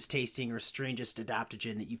the weirdest tasting or strangest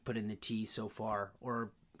adaptogen that you've put in the tea so far?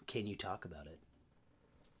 Or can you talk about it?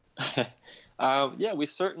 Yeah, we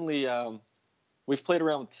certainly, we've played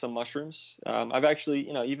around with some mushrooms. I've actually,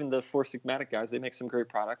 even the Four Sigmatic guys, they make some great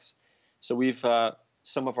products. So we've,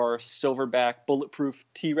 some of our silverback bulletproof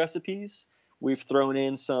tea recipes, we've thrown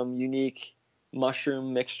in some unique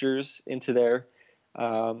mushroom mixtures into there.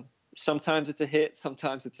 Sometimes it's a hit,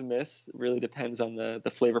 sometimes it's a miss. It really depends on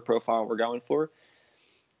the flavor profile we're going for.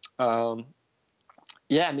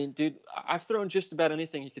 Yeah, I mean, dude, I've thrown just about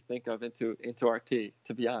anything you could think of into our tea,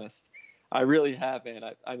 to be honest. I really have, man.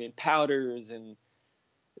 I mean, powders and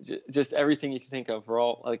just everything you can think of,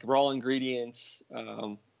 raw ingredients.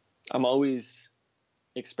 I'm always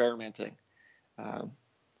experimenting.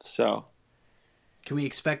 So. Can we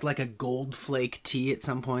expect like a gold flake tea at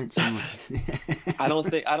some point? I don't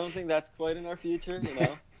think that's quite in our future.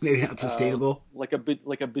 Maybe not sustainable. Like a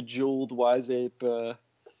bejeweled Wise Ape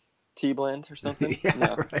tea blend or something. Yeah,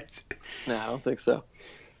 no. Right. No, I don't think so.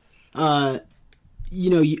 I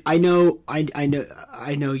know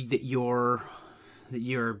that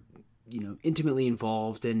you're intimately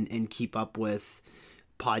involved and keep up with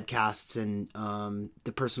podcasts and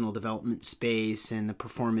the personal development space and the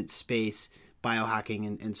performance space,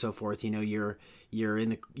 biohacking and so forth. You're in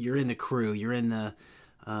the crew, you're in the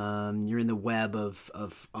web of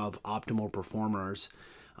optimal performers.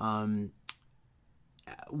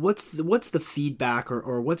 What's the feedback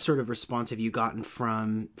or what sort of response have you gotten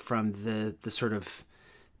from the sort of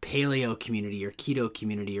paleo community or keto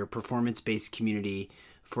community or performance-based community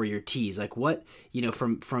for your teas? Like, what,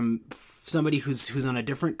 from somebody who's on a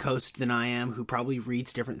different coast than I am, who probably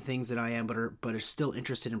reads different things than I am, but are still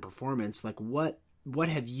interested in performance. Like, what's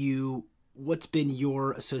been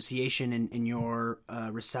your association and your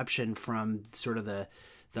reception from sort of the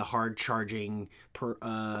hard charging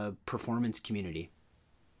performance community?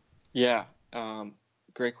 Yeah,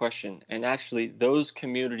 great question. And actually, those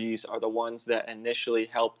communities are the ones that initially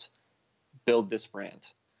helped build this brand.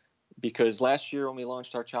 Because last year when we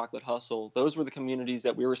launched our Chocolate Hustle, those were the communities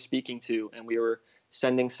that we were speaking to and we were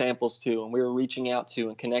sending samples to and we were reaching out to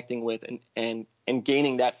and connecting with and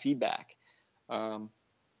gaining that feedback.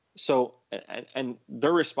 So, and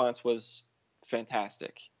their response was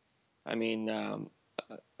fantastic. I mean,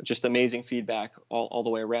 just amazing feedback all the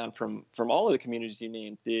way around from all of the communities you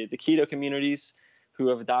named. The keto communities who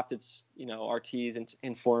have adopted, our teas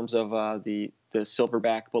in forms of the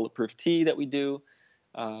Silverback bulletproof tea that we do,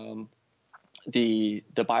 the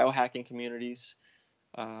biohacking communities.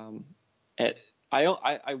 I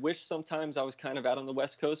wish sometimes I was kind of out on the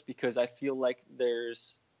West Coast, because I feel like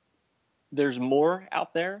there's more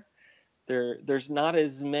out there. There's not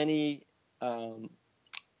as many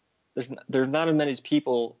there's not as many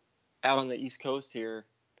people out on the East Coast here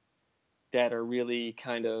that are really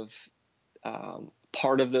kind of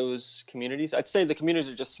part of those communities. I'd say the communities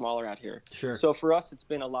are just smaller out here. Sure. So for us, it's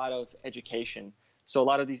been a lot of education. So a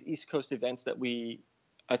lot of these East Coast events that we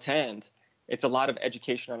attend, it's a lot of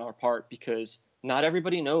education on our part, because not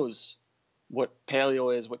everybody knows what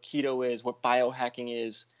paleo is, what keto is, what biohacking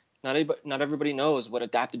is. Not everybody knows what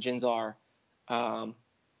adaptogens are.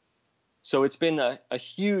 So it's been a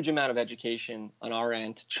huge amount of education on our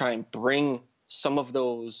end to try and bring some of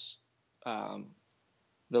those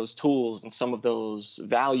tools and some of those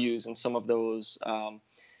values and some of those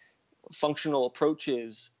functional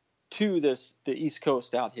approaches to the East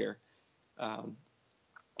Coast out here.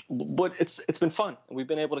 But it's been fun. We've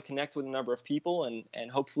been able to connect with a number of people,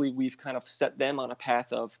 and hopefully we've kind of set them on a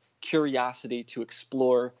path of curiosity to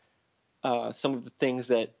explore some of the things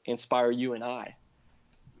that inspire you and I.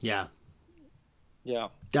 Yeah. Yeah.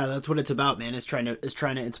 Yeah, that's what it's about, man. Is trying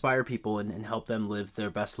to inspire people and help them live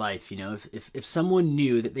their best life. If someone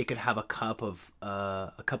knew that they could have a cup of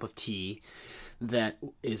tea that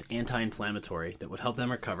is anti-inflammatory, that would help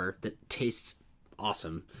them recover, that tastes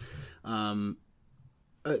awesome.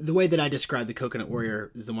 The way that I describe the Coconut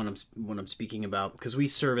Warrior is the one I'm speaking about, because we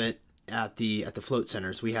serve it at the float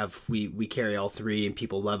centers. We carry all three, and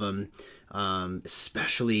people love them,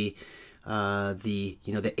 especially the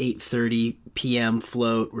 8:30 p.m.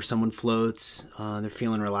 float, where someone floats, they're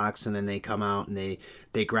feeling relaxed, and then they come out and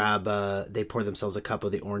they grab they pour themselves a cup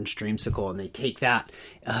of the orange dreamsicle, and they take that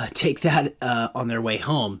on their way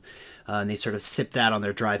home, and they sort of sip that on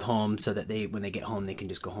their drive home, so that when they get home they can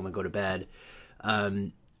just go home and go to bed.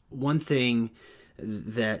 One thing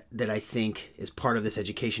that I think is part of this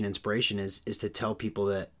education inspiration is to tell people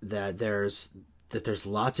that there's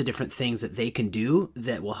lots of different things that they can do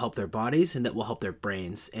that will help their bodies and that will help their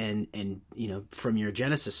brains. And from your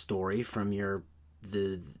Genesis story, from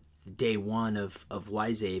the day one of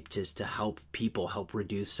Wise Ape, to help people, help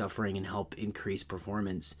reduce suffering and help increase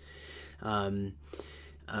performance. For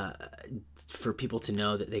people to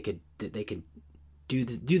know that they could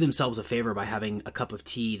do themselves a favor by having a cup of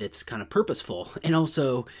tea that's kind of purposeful, and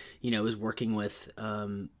also is working with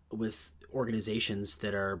organizations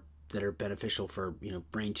that are beneficial for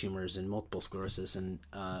brain tumors and multiple sclerosis, and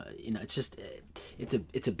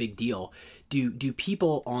it's a big deal. Do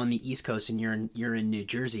people on the East Coast, and you're in New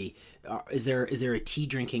Jersey, is there a tea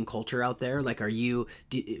drinking culture out there? Like,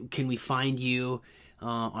 can we find you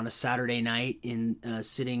on a Saturday night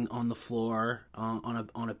sitting on the floor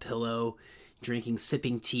on a pillow,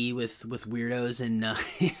 sipping tea with weirdos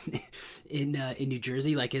in New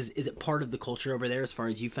Jersey? Like, is it part of the culture over there, as far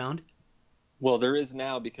as you found? Well, there is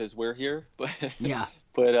now, because we're here, but yeah.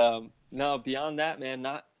 But no, beyond that, man,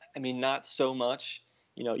 not so much.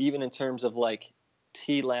 Even in terms of like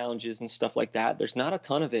tea lounges and stuff like that, there's not a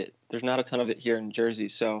ton of it. There's not a ton of it here in Jersey.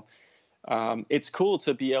 So it's cool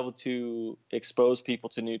to be able to expose people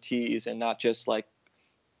to new teas, and not just like,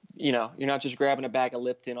 you're not just grabbing a bag of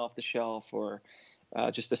Lipton off the shelf, or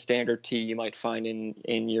just a standard tea you might find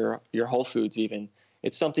in your Whole Foods even.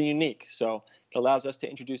 It's something unique. So it allows us to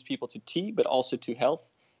introduce people to tea, but also to health.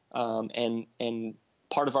 And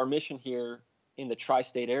part of our mission here in the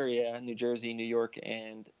tri-state area, New Jersey, New York,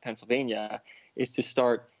 and Pennsylvania, is to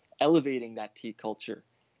start elevating that tea culture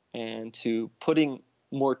and to putting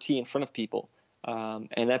more tea in front of people.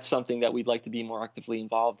 And that's something that we'd like to be more actively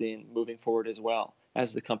involved in moving forward as well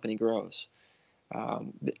as the company grows.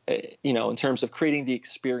 In terms of creating the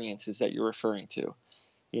experiences that you're referring to,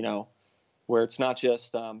 where it's not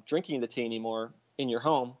just drinking the tea anymore in your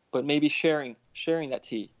home, but maybe sharing that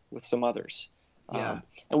tea with some others. Yeah.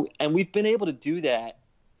 And we've been able to do that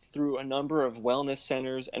through a number of wellness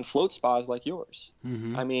centers and float spas like yours.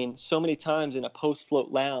 Mm-hmm. I mean, so many times in a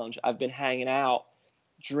post-float lounge, I've been hanging out,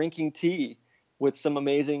 drinking tea with some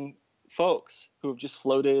amazing folks who have just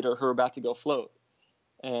floated or who are about to go float,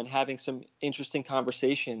 and having some interesting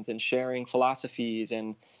conversations and sharing philosophies,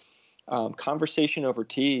 and conversation over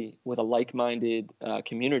tea with a like-minded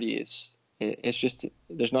community it's just,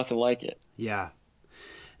 there's nothing like it. Yeah.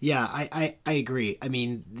 Yeah, I agree. I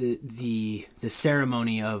mean, the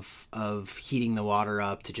ceremony of heating the water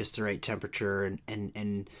up to just the right temperature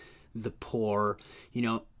and the pour, you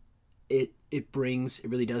know, it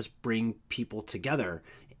really does bring people together.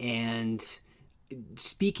 And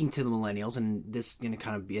speaking to the millennials, and this is going to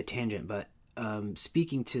kind of be a tangent, but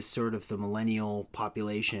speaking to sort of the millennial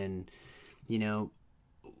population, you know,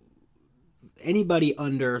 anybody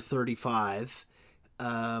under 35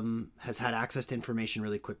 has had access to information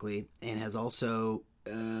really quickly and has also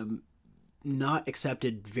not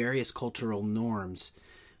accepted various cultural norms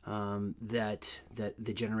that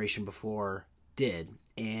the generation before did.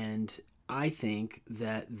 And I think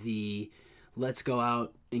that the let's go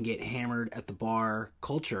out and get hammered at the bar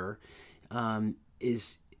culture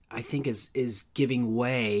is giving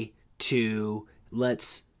way to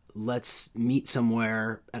let's meet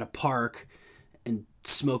somewhere at a park and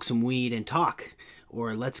smoke some weed and talk,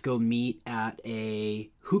 or let's go meet at a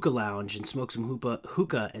hookah lounge and smoke some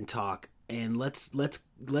hookah and talk, and let's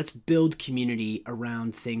build community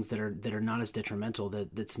around things that are not as detrimental,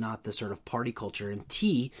 that's not the sort of party culture. And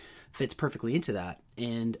tea fits perfectly into that.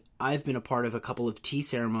 And I've been a part of a couple of tea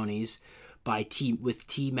ceremonies with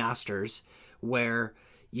tea masters where,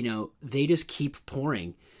 you know, they just keep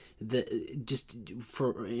pouring.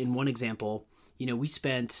 In one example, you know, we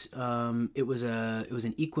spent it was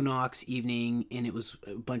an equinox evening, and it was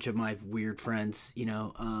a bunch of my weird friends, you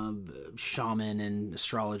know, shaman and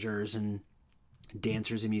astrologers and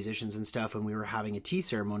dancers and musicians and stuff, and we were having a tea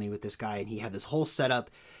ceremony with this guy, and he had this whole setup.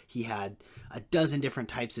 He had a dozen different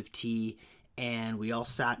types of tea, and we all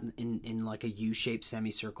sat in like a U-shaped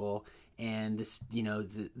semicircle. And this, you know,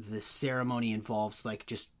 the ceremony involves like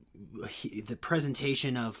just the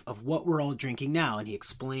presentation of what we're all drinking now, and he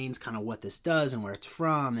explains kind of what this does and where it's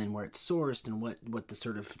from and where it's sourced and what the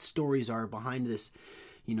sort of stories are behind this,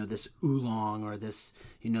 you know, this oolong or this,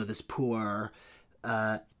 you know, this pu'er,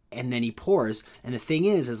 and then he pours. And the thing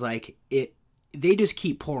is like they just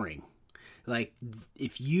keep pouring. Like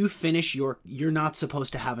if you finish you're not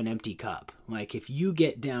supposed to have an empty cup. Like if you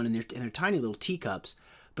get down, and they're tiny little teacups,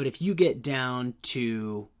 but if you get down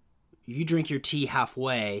to, you drink your tea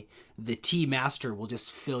halfway, the tea master will just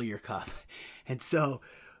fill your cup. And so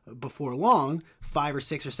before long, 5 or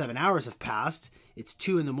 6 or 7 hours have passed. It's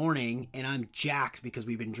 2 a.m, and I'm jacked because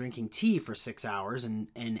we've been drinking tea for 6 hours and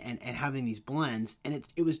having these blends. And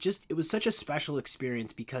it was such a special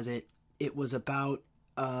experience because it was about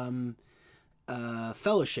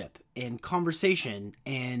fellowship and conversation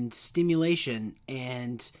and stimulation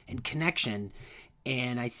and connection.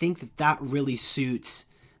 And I think that really suits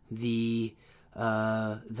the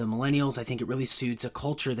millennials. I think it really suits a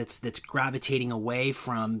culture that's gravitating away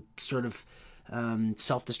from sort of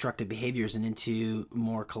self-destructive behaviors and into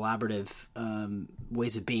more collaborative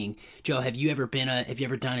ways of being. Joe, have you ever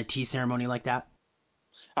done a tea ceremony like that?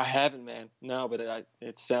 I haven't, man. No, but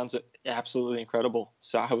it sounds absolutely incredible.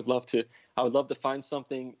 So I would love to find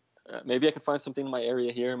something. Maybe I could find something in my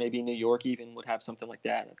area here. Maybe New York even would have something like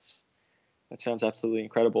that. That sounds absolutely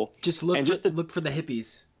incredible. Just look for the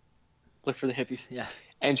hippies. Look for the hippies. Yeah.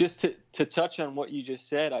 And just to touch on what you just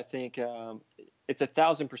said, I think it's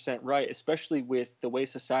 1,000% right, especially with the way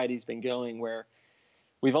society's been going, where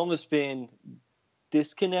we've almost been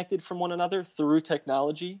disconnected from one another through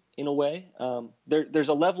technology in a way. There's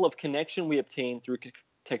a level of connection we obtain through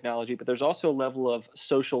technology, but there's also a level of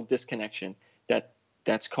social disconnection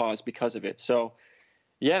that's caused because of it. So,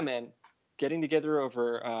 yeah, man, getting together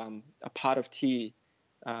over a pot of tea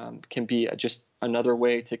can be just another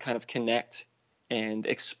way to kind of connect and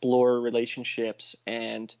explore relationships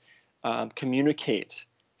and communicate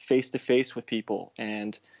face-to-face with people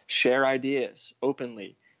and share ideas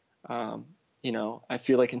openly. You know, I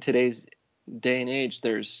feel like in today's day and age,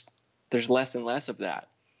 there's less and less of that.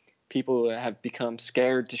 People have become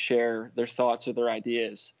scared to share their thoughts or their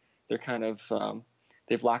ideas. They're kind of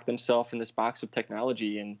they've locked themselves in this box of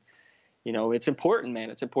technology. And you know, it's important,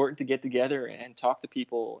 man. It's important to get together and talk to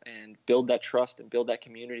people and build that trust and build that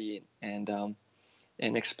community and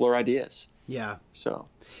explore ideas. Yeah. So,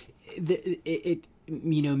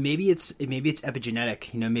 you know, maybe it's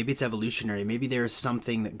epigenetic. You know, maybe it's evolutionary. Maybe there's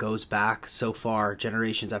something that goes back so far,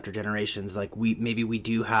 generations after generations. Like we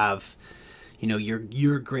do have, you know,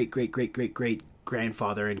 your great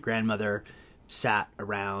grandfather and grandmother sat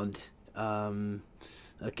around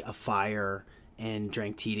like a fire and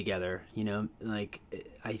drank tea together. You know, like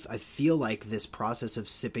I feel like this process of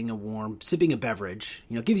sipping a beverage,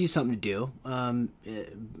 you know, gives you something to do.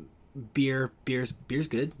 Beer's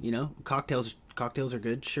good. You know, cocktails are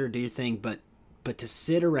good. Sure, do your thing. But to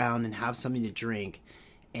sit around and have something to drink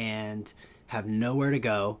and have nowhere to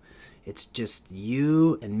go. It's just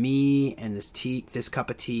you and me and this cup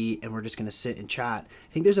of tea, and we're just going to sit and chat.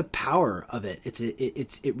 I think there's a power of it.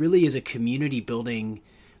 It really is a community building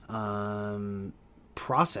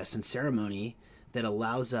process and ceremony that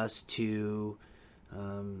allows us to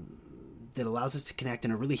connect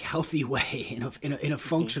in a really healthy way, in a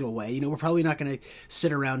functional way. We're probably not going to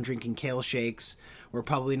sit around drinking kale shakes. We're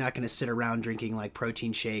probably not going to sit around drinking like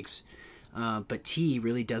protein shakes. But tea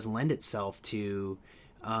really does lend itself to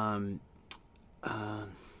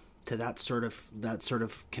that sort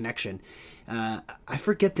of connection. I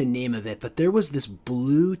forget the name of it, but there was this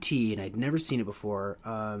blue tea, and I'd never seen it before.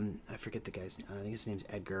 I forget the guy's. I think his name's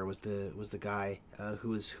Edgar. Was the guy who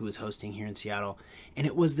was hosting here in Seattle, and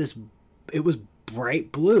it was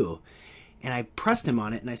bright blue, and I pressed him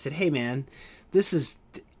on it, and I said, "Hey, man, this is.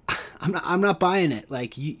 I'm not buying it.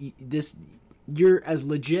 Like you're as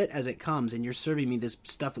legit as it comes, and you're serving me this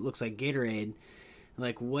stuff that looks like Gatorade.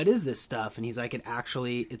 Like, what is this stuff?" And he's like,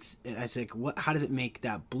 I said, what, how does it make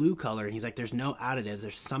that blue color? And he's like, there's no additives.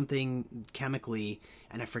 There's something chemically,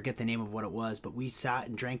 and I forget the name of what it was, but we sat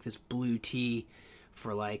and drank this blue tea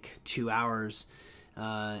for like 2 hours.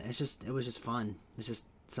 It was just fun. It's just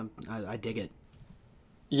I dig it.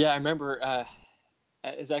 Yeah, I remember,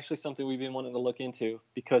 it's actually something we've been wanting to look into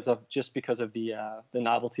because of the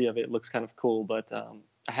novelty of it. It looks kind of cool, but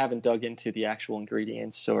I haven't dug into the actual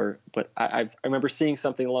ingredients but I remember seeing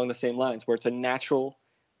something along the same lines where it's a natural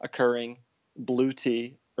occurring blue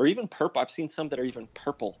tea or even purple. I've seen some that are even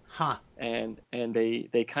purple, and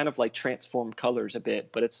they kind of like transform colors a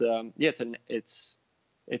bit, but it's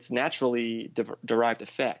naturally derived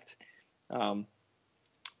effect.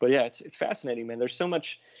 But yeah, it's fascinating, man. There's so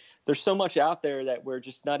much out there that we're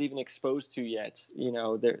just not even exposed to yet.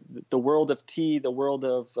 The world of tea, the world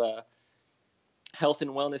of health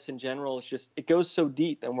and wellness in general it goes so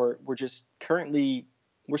deep, and we're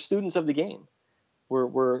students of the game.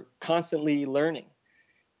 We're constantly learning,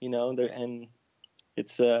 and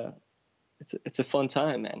it's a fun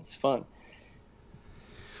time, man. It's fun.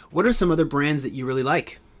 What are some other brands that you really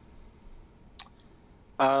like?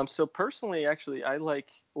 So personally, actually, I like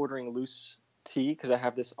ordering loose tea because I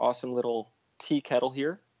have this awesome little tea kettle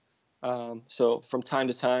here. So from time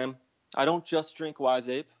to time, I don't just drink Wise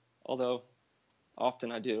Ape, although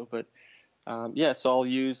often I do. But so I'll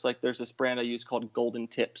use, like, there's this brand I use called Golden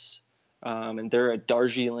Tips, and they're a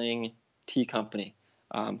Darjeeling tea company.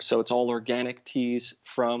 So it's all organic teas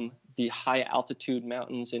from the high altitude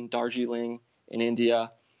mountains in Darjeeling in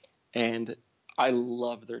India, and I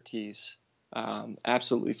love their teas.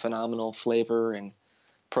 Absolutely phenomenal flavor and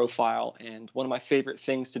profile. And one of my favorite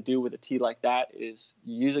things to do with a tea like that is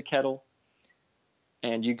you use a kettle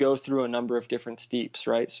and you go through a number of different steeps,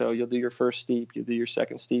 right? So you'll do your first steep, you'll do your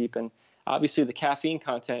second steep, and obviously the caffeine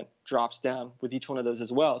content drops down with each one of those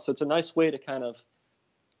as well. So it's a nice way to kind of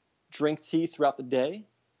drink tea throughout the day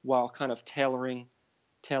while kind of tailoring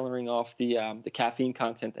off the caffeine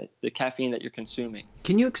content, the caffeine that you're consuming.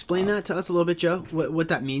 Can you explain that to us a little bit, Joe? What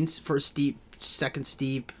that means? First steep, second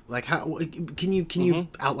steep, like how? Can you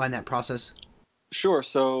outline that process? Sure.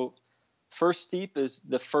 So first steep is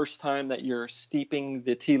the first time that you're steeping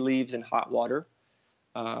the tea leaves in hot water.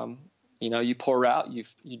 You pour out, you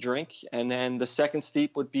drink, and then the second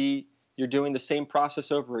steep would be you're doing the same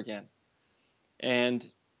process over again. And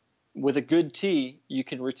with a good tea, you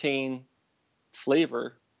can retain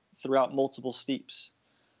flavor throughout multiple steeps.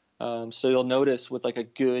 So you'll notice with like a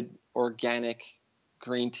good organic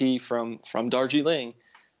green tea from Darjeeling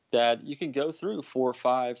that you can go through 4,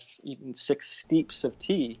 5, even 6 steeps of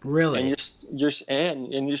tea. Really?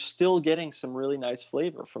 And you're still getting some really nice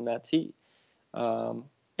flavor from that tea.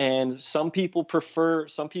 And some people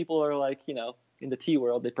are like, in the tea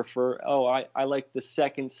world, they prefer, I like the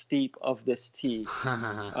second steep of this tea.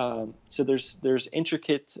 So there's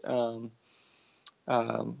intricate,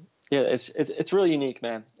 it's really unique,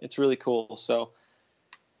 man. It's really cool. So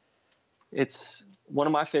it's one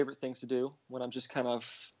of my favorite things to do when I'm just kind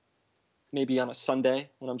of maybe on a Sunday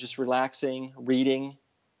when I'm just relaxing, reading,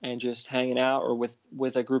 and just hanging out, or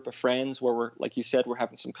with a group of friends where we're, like you said, we're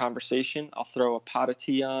having some conversation. I'll throw a pot of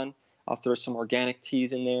tea on. I'll throw some organic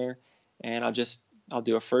teas in there, and I'll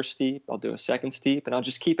do a first steep. I'll do a second steep, and I'll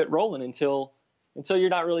just keep it rolling until you're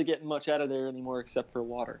not really getting much out of there anymore except for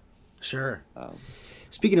water. Sure.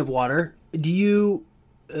 Speaking of water, do you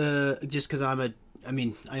just because I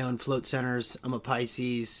own float centers. I'm a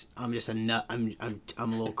Pisces. I'm just a nut. I'm a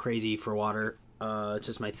little crazy for water. It's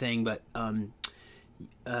just my thing. But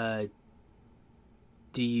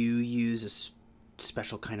do you use a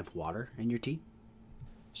special kind of water in your tea?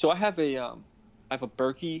 So I have a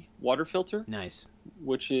Berkey water filter. Nice.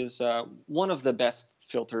 which is one of the best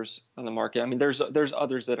filters on the market. I mean, there's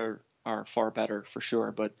others that are far better for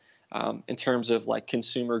sure, but in terms of like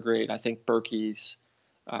consumer grade, I think Berkey's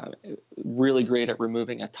really great at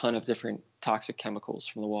removing a ton of different toxic chemicals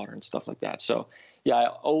from the water and stuff like that. So yeah, I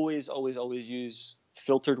always use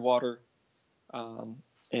filtered water,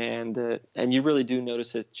 and you really do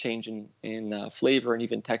notice a change in flavor and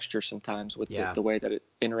even texture sometimes with the way that it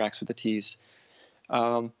interacts with the teas.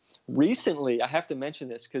 Recently, I have to mention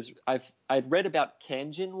this because I'd read about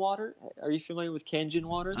Kangen water. Are you familiar with Kangen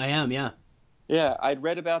water? I am, yeah. Yeah, I'd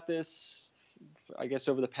read about this, I guess,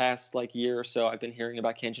 over the past like year or so. I've been hearing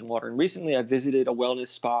about Kangen water, and recently I visited a wellness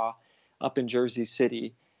spa up in Jersey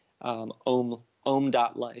City,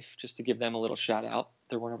 Om.life, just to give them a little shout out.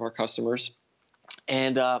 They're one of our customers,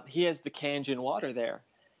 and he has the Kangen water there,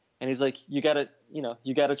 and he's like, you gotta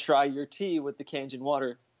try your tea with the Kangen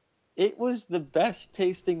water. It was the best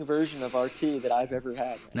tasting version of our tea that I've ever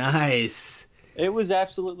had. Man. Nice. It was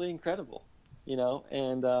absolutely incredible,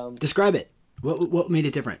 and describe it. What made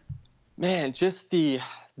it different? Man, just the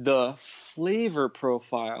flavor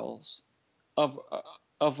profiles of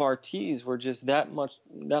our teas were just that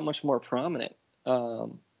much more prominent.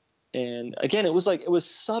 And again, it was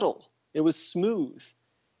subtle, it was smooth,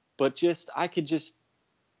 but I could just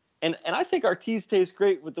and I think our teas taste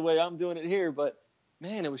great with the way I'm doing it here, but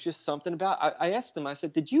man, it was just something about. I asked him. I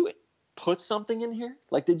said, "Did you put something in here?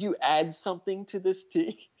 Like, did you add something to this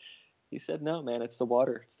tea?" He said, "No, man. It's the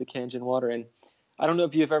water. It's the Kangen water." And I don't know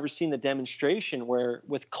if you've ever seen the demonstration where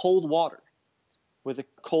with cold water, with a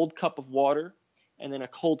cold cup of water, and then a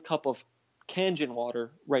cold cup of Kangen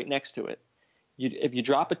water right next to it. If you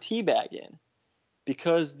drop a tea bag in,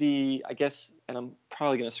 because I guess, and I'm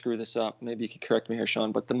probably going to screw this up. Maybe you could correct me here,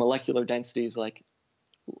 Sean. But the molecular density is like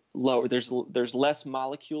lower. There's less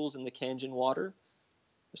molecules in the Kangen water,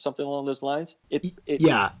 or something along those lines. It's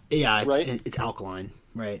alkaline,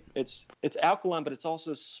 right? It's alkaline, but it's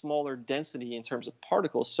also smaller density in terms of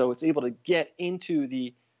particles, so it's able to get into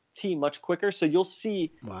the tea much quicker. So you'll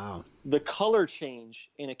see the color change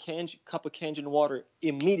in a cup of Kangen water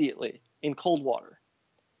immediately in cold water.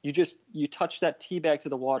 You touch that tea bag to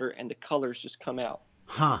the water and the colors just come out.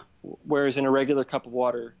 Huh. Whereas in a regular cup of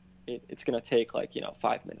water, it's going to take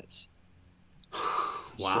 5 minutes.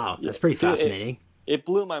 Wow, so, that's pretty fascinating. It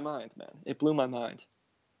blew my mind, man. It blew my mind.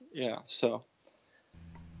 Yeah, so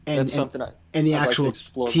that's something And the actual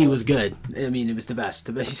tea was good. I mean, it was the best.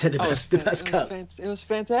 You said the best cup. It was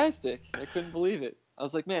fantastic. I couldn't believe it. I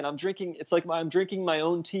was like, man, it's like I'm drinking my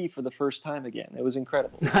own tea for the first time again. It was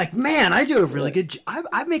incredible. Like, man, I do a really good,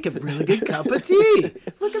 I make a really good cup of tea.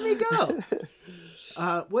 Look at me go.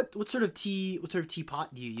 What sort of tea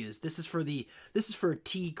pot do you use? This is for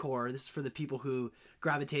tea core. This is for the people who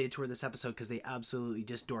gravitated toward this episode because they absolutely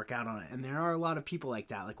just dork out on it. And there are a lot of people like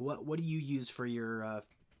that. Like, what do you use for your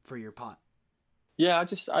pot? Yeah,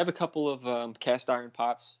 I have a couple of cast iron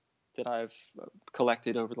pots that I've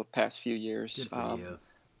collected over the past few years. Good for you.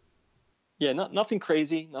 Yeah, nothing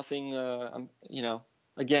crazy. Nothing.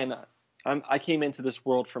 Again, I came into this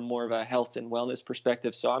world from more of a health and wellness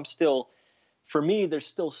perspective, so I'm still. For me, there's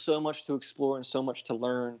still so much to explore and so much to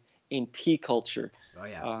learn in tea culture. Oh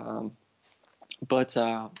yeah. But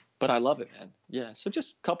I love it, man. Yeah. So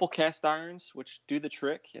just a couple cast irons, which do the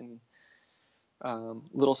trick, and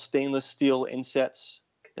little stainless steel insets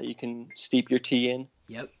that you can steep your tea in.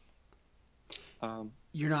 Yep.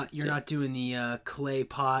 You're not doing the clay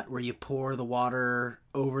pot where you pour the water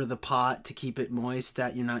over the pot to keep it moist.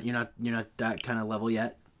 That you're not that kind of level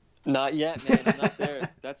yet. Not yet, man. I'm not there.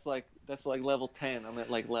 That's like level 10. I'm at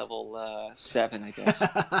like level 7, I guess.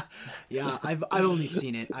 Yeah, I've only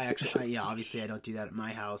seen it. Obviously I don't do that at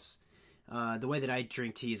my house. The way that I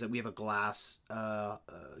drink tea is that we have a glass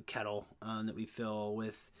kettle that we fill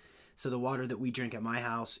with. So the water that we drink at my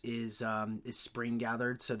house is spring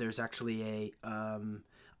gathered. So there's actually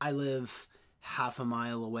I live half a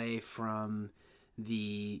mile away from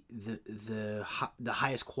the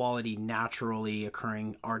highest quality naturally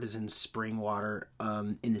occurring artisan spring water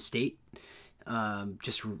in the state,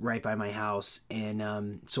 just right by my house.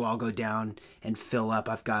 And so I'll go down and fill up.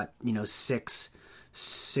 I've got 6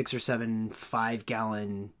 or 7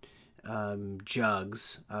 5-gallon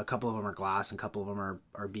jugs. A couple of them are glass and a couple of them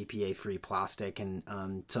are BPA free plastic, and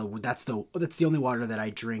so that's the only water that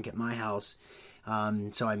I drink at my house.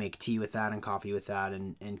 So I make tea with that and coffee with that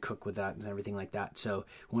and cook with that and everything like that. So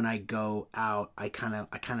when I go out, I kind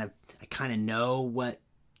of know what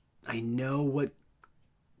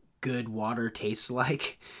good water tastes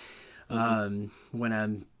like when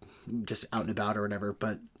I'm just out and about or whatever.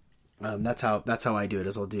 But that's how I do it.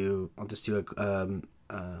 Is I'll just do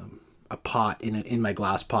a pot in my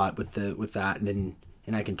glass pot with that, and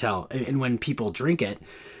I can tell. And when people drink it,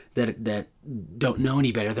 that don't know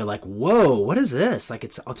any better, they're like, "Whoa, what is this?" Like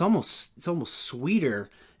it's almost sweeter.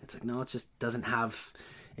 It's like, no, it just doesn't have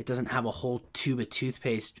a whole tube of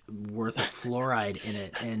toothpaste worth of fluoride in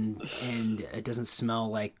it, and it doesn't smell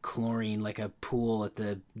like chlorine like a pool at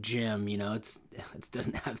the gym. You know, it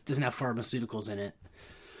doesn't have pharmaceuticals in it.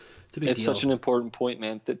 It's a big deal. It's such an important point,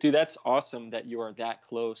 man. Dude, that's awesome that you are that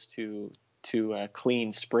close to a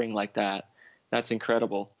clean spring like that. That's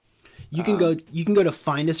incredible. You can go to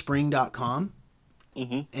findaspring.com,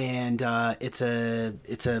 and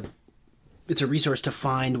it's a resource to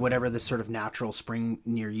find whatever the sort of natural spring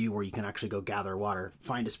near you where you can actually go gather water.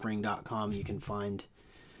 Findaspring.com, you can find.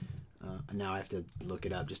 Now I have to look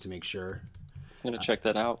it up just to make sure. I'm gonna check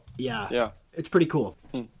that out. Yeah, it's pretty cool.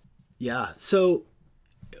 Yeah. So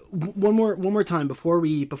one more time before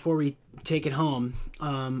we take it home,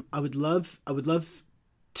 I would love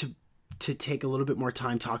to take a little bit more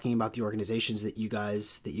time talking about the organizations that you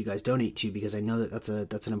guys donate to, because I know that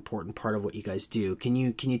that's an important part of what you guys do. Can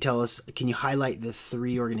you highlight the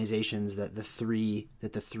three organizations that the three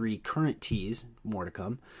current T's, more to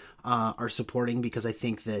come, are supporting, because I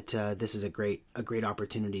think that this is a great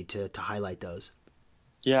opportunity to highlight those.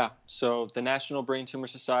 Yeah. So the National Brain Tumor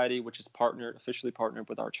Society, which is officially partnered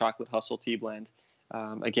with our Chocolate Hustle tea blend.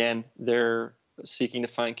 Again, they're seeking to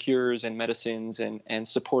find cures and medicines and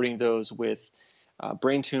supporting those with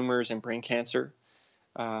brain tumors and brain cancer.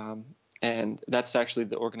 And that's actually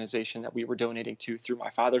the organization that we were donating to through my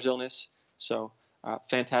father's illness. So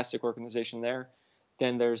fantastic organization there.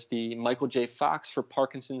 Then there's the Michael J. Fox for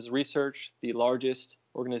Parkinson's Research, the largest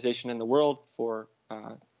organization in the world for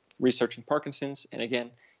researching Parkinson's. And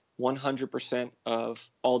again, 100% of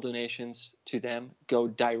all donations to them go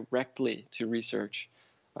directly to research.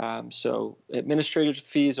 So administrative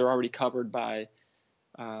fees are already covered by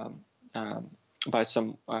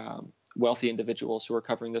some wealthy individuals who are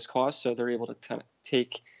covering this cost. So they're able to kind of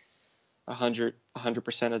take 100%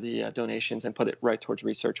 of the donations and put it right towards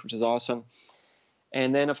research, which is awesome.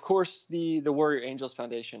 And then, of course, the Warrior Angels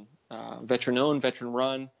Foundation, veteran-owned,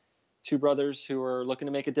 veteran-run, two brothers who are looking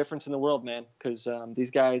to make a difference in the world, man, because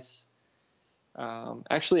these guys –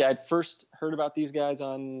 actually, I'd first heard about these guys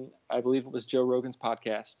on, I believe it was Joe Rogan's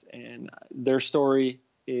podcast, and their story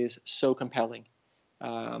is so compelling.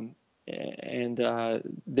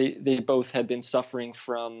 They both had been suffering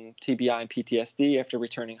from TBI and PTSD after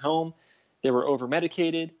returning home. They were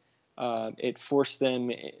over-medicated. It forced them,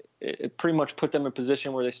 it pretty much put them in a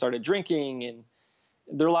position where they started drinking, and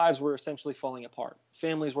their lives were essentially falling apart.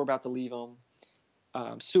 Families were about to leave them.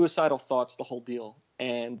 Suicidal thoughts, the whole deal.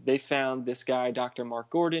 And they found this guy, Dr. Mark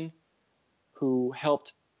Gordon, who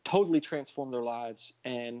helped totally transform their lives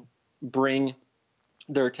and bring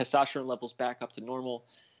their testosterone levels back up to normal,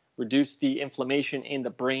 reduce the inflammation in the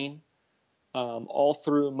brain, all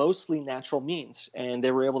through mostly natural means. And they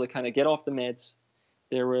were able to kind of get off the meds.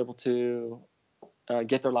 They were able to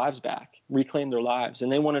get their lives back, reclaim their lives.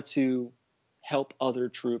 And they wanted to help other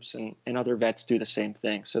troops and other vets do the same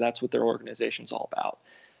thing. So that's what their organization's all about.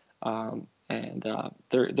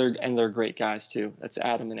 They're great guys too. That's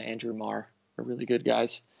Adam and Andrew Marr. They're really good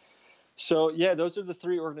guys. So yeah, those are the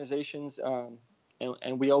three organizations.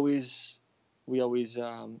 And we always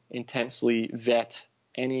intensely vet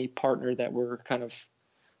any partner that we're kind of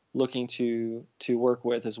looking to work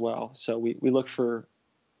with as well. So we look for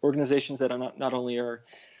organizations that are not only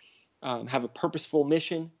have a purposeful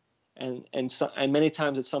mission, and many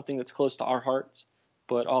times it's something that's close to our hearts,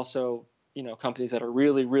 but also, you know, companies that are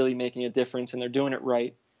really, really making a difference, and they're doing it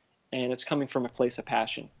right, and it's coming from a place of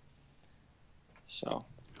passion. So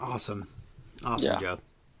awesome, yeah. Joe.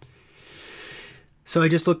 So I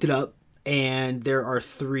just looked it up, and there are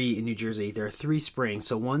three in New Jersey. There are three springs.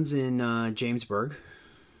 So one's in Jamesburg,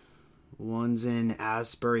 one's in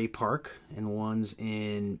Asbury Park, and one's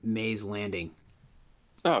in Mays Landing.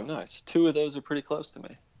 Oh, nice. Two of those are pretty close to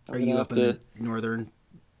me. Are you up in the northern?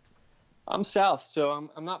 I'm south, so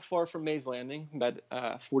I'm not far from Mays Landing,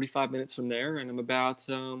 about 45 minutes from there, and I'm about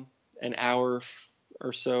an hour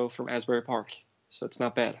or so from Asbury Park, so it's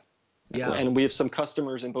not bad. Yeah. And we have some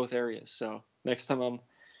customers in both areas, so next time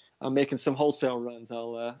I'm making some wholesale runs,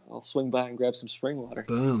 I'll swing by and grab some spring water.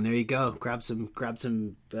 Boom! There you go. Grab some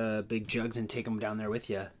big jugs and take them down there with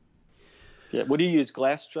you. Yeah. What do you use?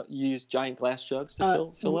 You use giant glass jugs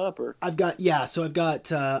to fill up, or? I've got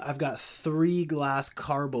 3 glass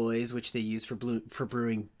carboys, which they use for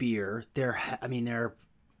brewing beer. They're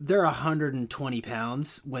 120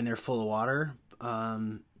 pounds when they're full of water.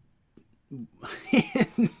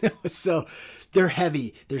 So they're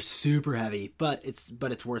heavy. They're super heavy, but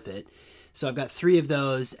it's worth it. So I've got 3 of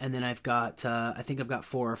those, and then I've got I think I've got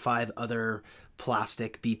 4 or 5 other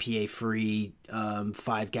plastic BPA free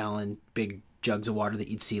 5-gallon big jugs of water that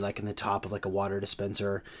you'd see like in the top of like a water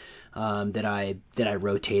dispenser that I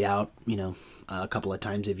rotate out, a couple of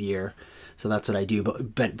times a year. So that's what I do.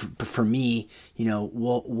 But for me,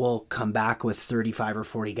 we'll come back with 35 or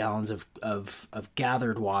 40 gallons of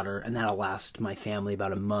gathered water, and that'll last my family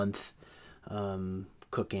about a month,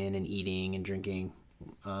 cooking and eating and drinking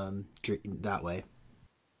that way.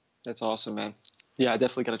 That's awesome, man. Yeah, I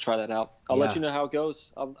definitely got to try that out. I'll let you know how it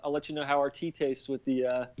goes. I'll let you know how our tea tastes with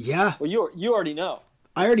the. Yeah. Well, you already know.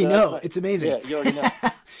 I already know. It's amazing. Yeah, you already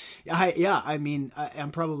know. I mean, I'm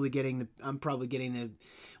probably getting the.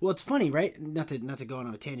 Well, it's funny, right? Not to go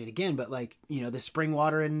on a tangent again, but like the spring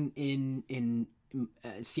water in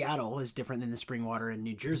Seattle is different than the spring water in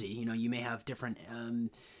New Jersey. You may have different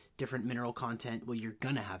mineral content. Well, you're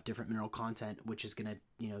gonna have different mineral content, which is gonna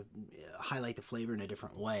highlight the flavor in a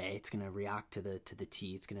different way. It's gonna react to the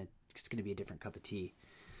tea. It's gonna be a different cup of tea.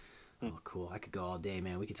 Oh, cool! I could go all day,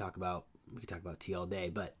 man. We could talk about tea all day,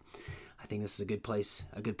 but I think this is a good place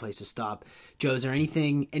to stop. Joe, is there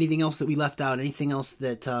anything else that we left out? Anything else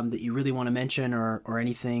that you really want to mention, or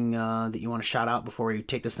anything that you want to shout out before we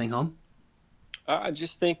take this thing home? I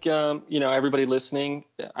just think, everybody listening,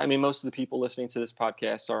 I mean, most of the people listening to this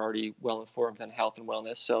podcast are already well informed on health and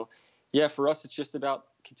wellness. So, yeah, for us, it's just about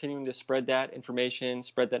continuing to spread that information,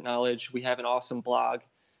 spread that knowledge. We have an awesome blog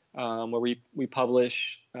where we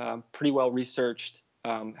publish pretty well researched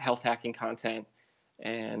health hacking content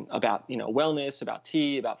and about, wellness, about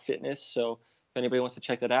tea, about fitness. So if anybody wants to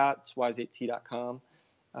check that out, it's wise8tea.com.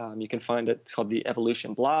 You can find it. It's called the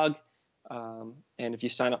Evolution Blog. And if you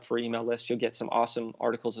sign up for our email list, you'll get some awesome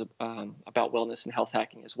articles about wellness and health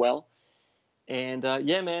hacking as well. And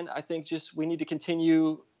yeah, man, I think just we need to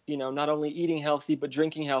continue, not only eating healthy, but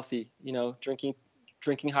drinking healthy.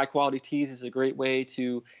 Drinking high quality teas is a great way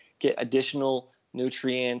to get additional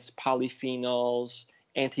nutrients, polyphenols,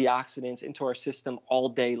 antioxidants into our system all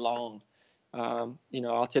day long.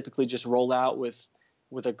 I'll typically just roll out with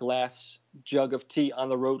a glass jug of tea on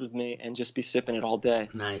the road with me and just be sipping it all day.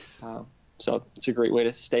 Nice. So it's a great way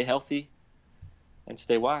to stay healthy and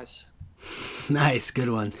stay wise. Nice. Good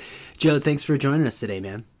one. Joe, thanks for joining us today,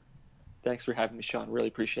 man. Thanks for having me, Sean. Really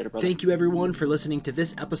appreciate it, brother. Thank you, everyone, for listening to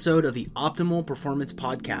this episode of the Optimal Performance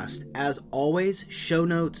Podcast. As always, show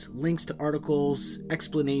notes, links to articles,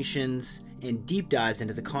 explanations, and deep dives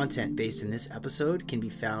into the content based in this episode can be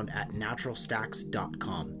found at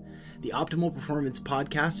naturalstacks.com. The Optimal Performance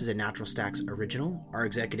Podcast is a Natural Stacks original. Our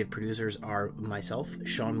executive producers are myself,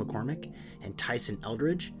 Sean McCormick, and Tyson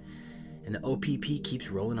Eldridge. And the OPP keeps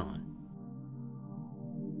rolling on.